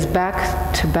Shed is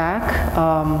back to back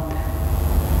on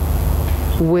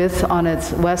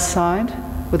its west side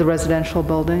with a residential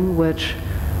building, which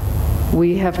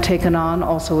we have taken on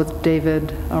also with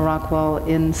David Rockwell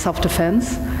in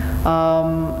self-defense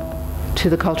to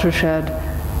the Culture Shed,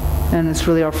 and it's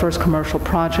really our first commercial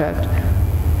project.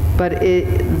 But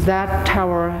that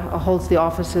tower holds the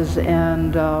offices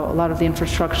and a lot of the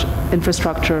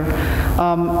infrastructure.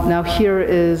 Now here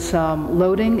is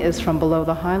loading is from below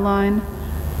the High Line.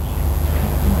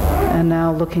 And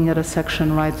now looking at a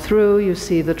section right through, you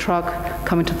see the truck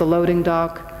coming to the loading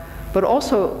dock. But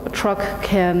also a truck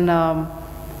can,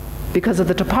 because of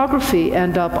the topography,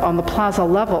 end up on the plaza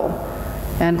level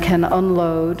and can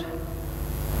unload.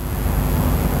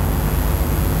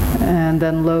 And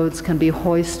then loads can be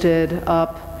hoisted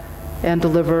up and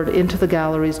delivered into the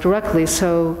galleries directly.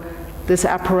 So this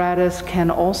apparatus can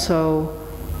also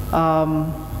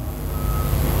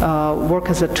work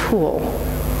as a tool.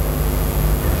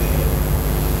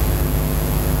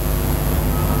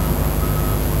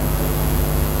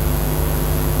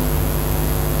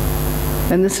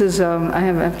 And this is, I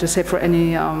have to say, for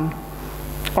any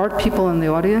art people in the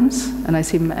audience, and I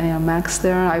see Max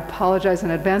there. I apologize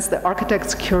in advance. The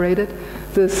architects curated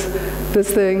this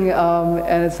thing,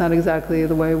 and it's not exactly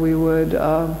the way we would,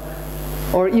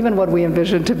 or even what we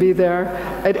envisioned to be there.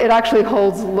 It actually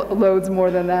holds loads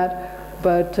more than that.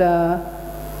 But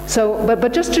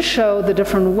but just to show the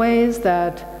different ways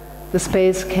that the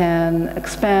space can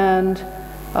expand,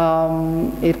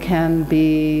 it can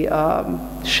be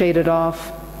shaded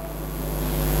off.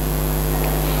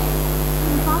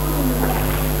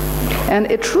 And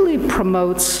it truly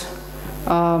promotes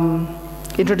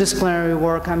interdisciplinary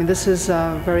work. I mean, this is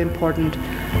a very important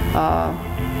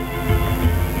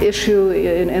issue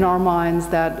in our minds,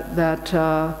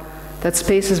 that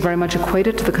space is very much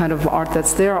equated to the kind of art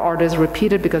that's there. Art is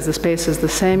repeated because the space is the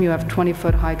same. You have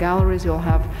 20-foot high galleries, you'll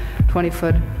have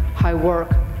 20-foot high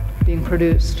work being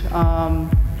produced.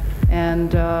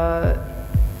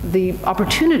 The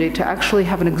opportunity to actually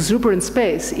have an exuberant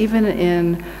space, even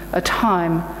in a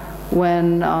time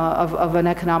when of an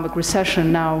economic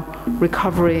recession, now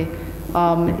recovery,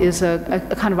 is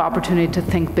a kind of opportunity to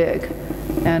think big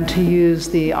and to use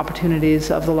the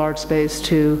opportunities of the large space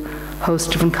to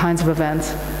host different kinds of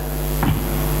events.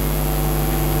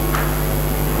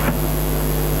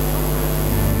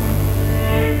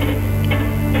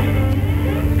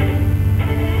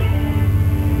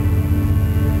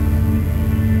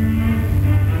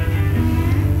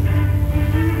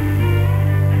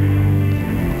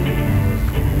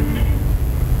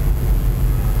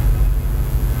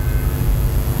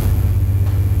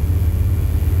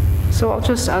 So I'll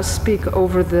just speak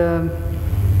over the,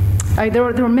 there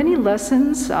were many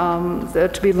lessons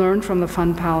to be learned from the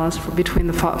Fun Palace, between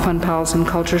the Fun Palace and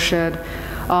Culture Shed.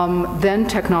 Then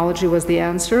technology was the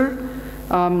answer.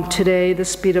 Today, the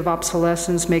speed of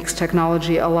obsolescence makes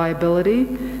technology a liability.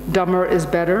 Dumber is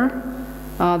better.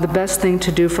 The best thing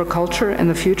to do for culture in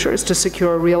the future is to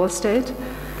secure real estate.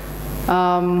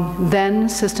 Then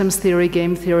systems theory,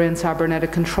 game theory, and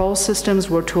cybernetic control systems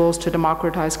were tools to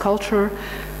democratize culture.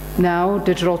 Now,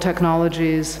 digital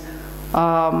technologies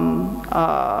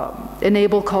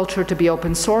enable culture to be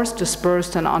open source,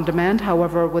 dispersed, and on demand.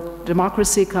 However, with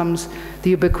democracy comes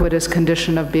the ubiquitous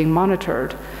condition of being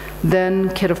monitored. Then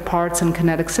kit of parts and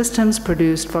kinetic systems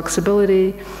produced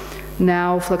flexibility.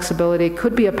 Now flexibility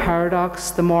could be a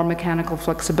paradox. The more mechanical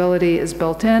flexibility is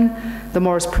built in, the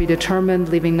more is predetermined,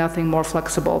 leaving nothing more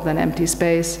flexible than empty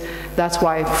space. That's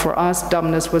why for us,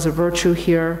 dumbness was a virtue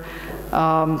here,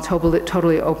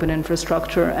 totally open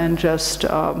infrastructure and just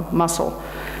muscle.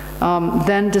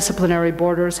 Then disciplinary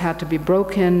borders had to be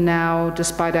broken. Now,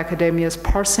 despite academia's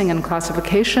parsing and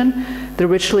classification, the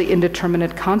richly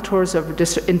indeterminate contours of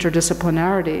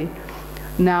interdisciplinarity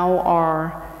now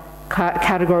are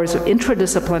categories of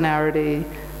intradisciplinarity,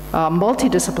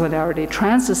 multidisciplinarity,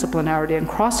 transdisciplinarity, and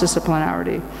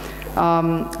cross-disciplinarity.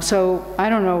 So I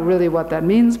don't know really what that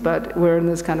means, but we're in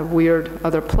this kind of weird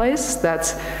other place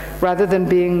that's, rather than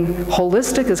being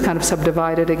holistic, is kind of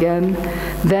subdivided again.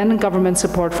 Then government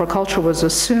support for culture was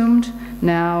assumed.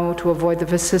 Now, to avoid the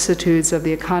vicissitudes of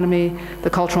the economy, the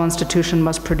cultural institution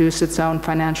must produce its own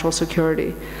financial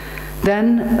security.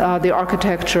 Then the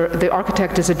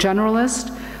architect is a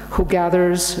generalist who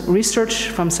gathers research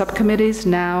from subcommittees.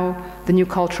 Now, the new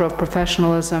culture of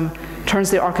professionalism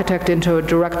turns the architect into a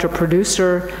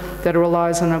director-producer that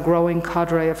relies on a growing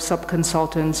cadre of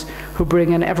sub-consultants who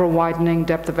bring an ever-widening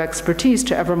depth of expertise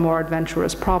to ever more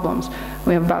adventurous problems.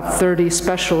 We have about 30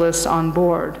 specialists on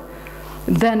board.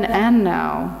 Then and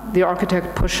now, the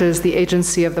architect pushes the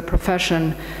agency of the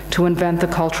profession to invent the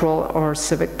cultural or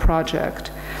civic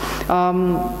project.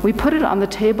 We put it on the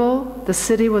table. The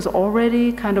city was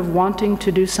already kind of wanting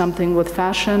to do something with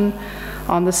fashion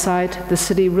on the site. The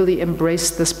city really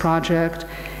embraced this project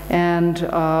and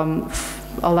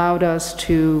allowed us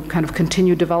to kind of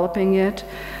continue developing it.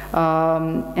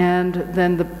 And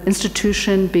then the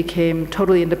institution became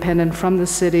totally independent from the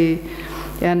city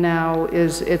and now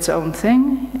is its own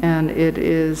thing. And it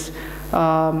is,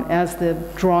 as the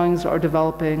drawings are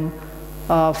developing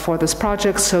for this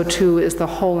project, so too is the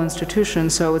whole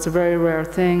institution. So it's a very rare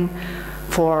thing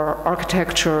for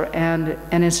architecture and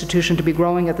an institution to be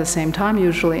growing at the same time.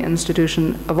 Usually an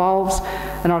institution evolves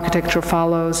and architecture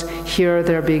follows. Here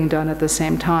they're being done at the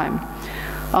same time.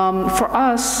 For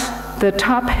us, the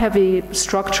top-heavy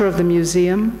structure of the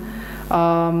museum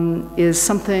is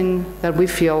something that we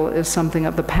feel is something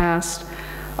of the past.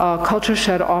 Culture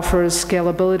Shed offers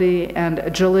scalability and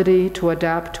agility to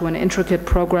adapt to an intricate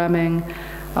programming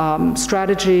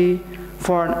strategy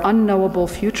for an unknowable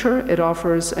future. It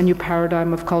offers a new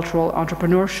paradigm of cultural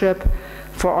entrepreneurship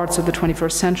for arts of the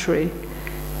 21st century.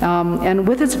 And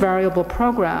with its variable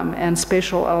program and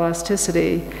spatial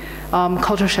elasticity,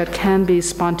 Culture Shed can be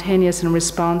spontaneous and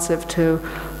responsive to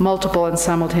multiple and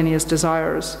simultaneous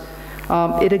desires.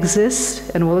 It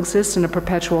exists and will exist in a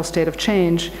perpetual state of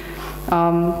change.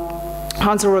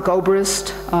 Hans-Ulrich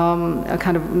Obrist,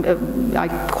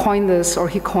 I coined this, or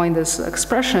he coined this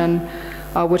expression,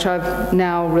 which I've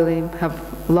now really have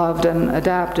loved and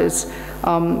adapted. Is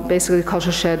basically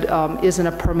Culture Shed is in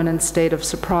a permanent state of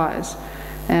surprise,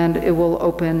 and it will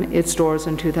open its doors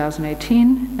in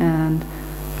 2018, and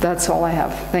that's all I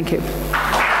have. Thank you.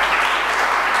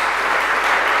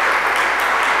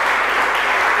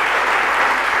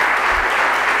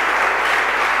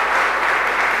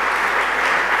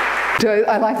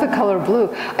 I like the color blue.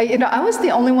 I was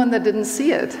the only one that didn't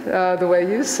see it the way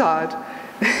you saw it.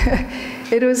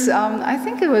 It was, I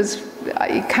think it was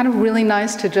kind of really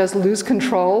nice to just lose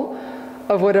control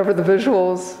of whatever the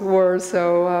visuals were.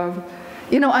 So,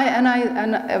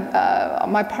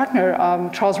 my partner,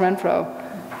 Charles Renfro,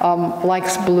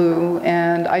 likes blue,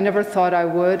 and I never thought I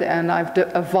would, and I've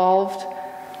evolved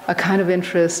a kind of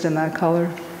interest in that color.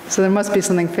 So there must be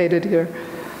something faded here.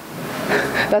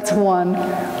 That's one.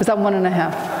 Is that 1.5? I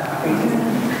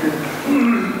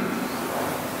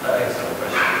have some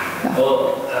question. Yeah.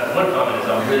 Well, one comment is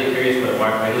I'm really curious what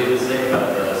Mark Migley was saying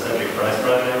about the Centric Price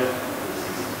project.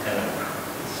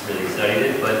 It's really studied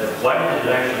it, but why did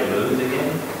it actually move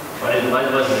again? Why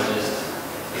wasn't it just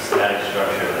a static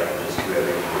structure that could just do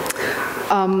everything?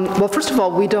 Well, first of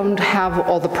all, we don't have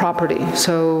all the property.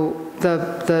 So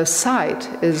the site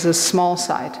is a small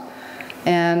site.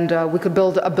 And we could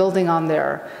build a building on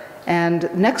there. And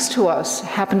next to us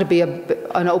happened to be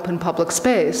an open public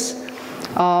space.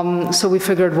 So we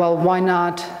figured, well, why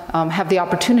not have the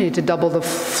opportunity to double the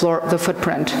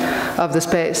footprint of the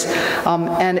space?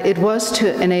 And it was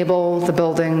to enable the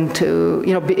building to,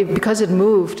 because it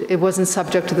moved, it wasn't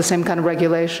subject to the same kind of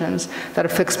regulations that a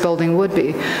fixed building would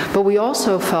be. But we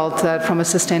also felt that from a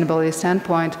sustainability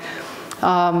standpoint,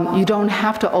 you don't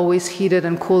have to always heat it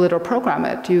and cool it or program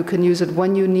it. You can use it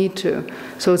when you need to.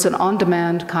 So it's an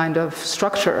on-demand kind of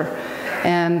structure.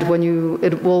 And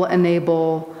it will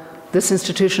enable this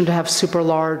institution to have super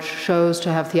large shows,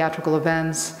 to have theatrical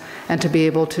events, and to be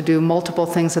able to do multiple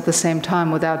things at the same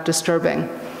time without disturbing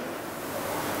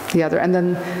the other. And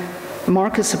then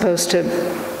Mark is supposed to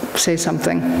say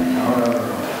something.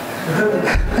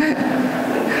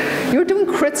 You were doing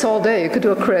crits all day. You could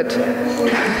do a crit.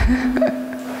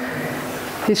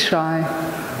 He's shy.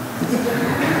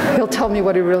 He'll tell me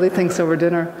what he really thinks over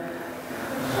dinner.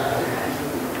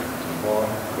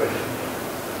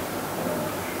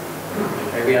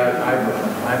 Maybe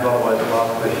I thought was the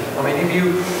last question. I mean, if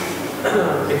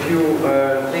you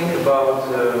think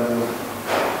about the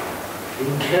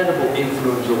incredible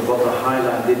influence of what the High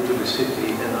Line did to the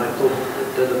city, and I thought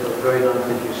that it was very nice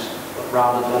that you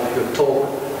rounded off your talk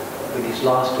with these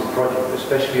last two projects,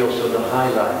 especially also the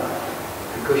High Line,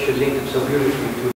 because you linked it so beautifully to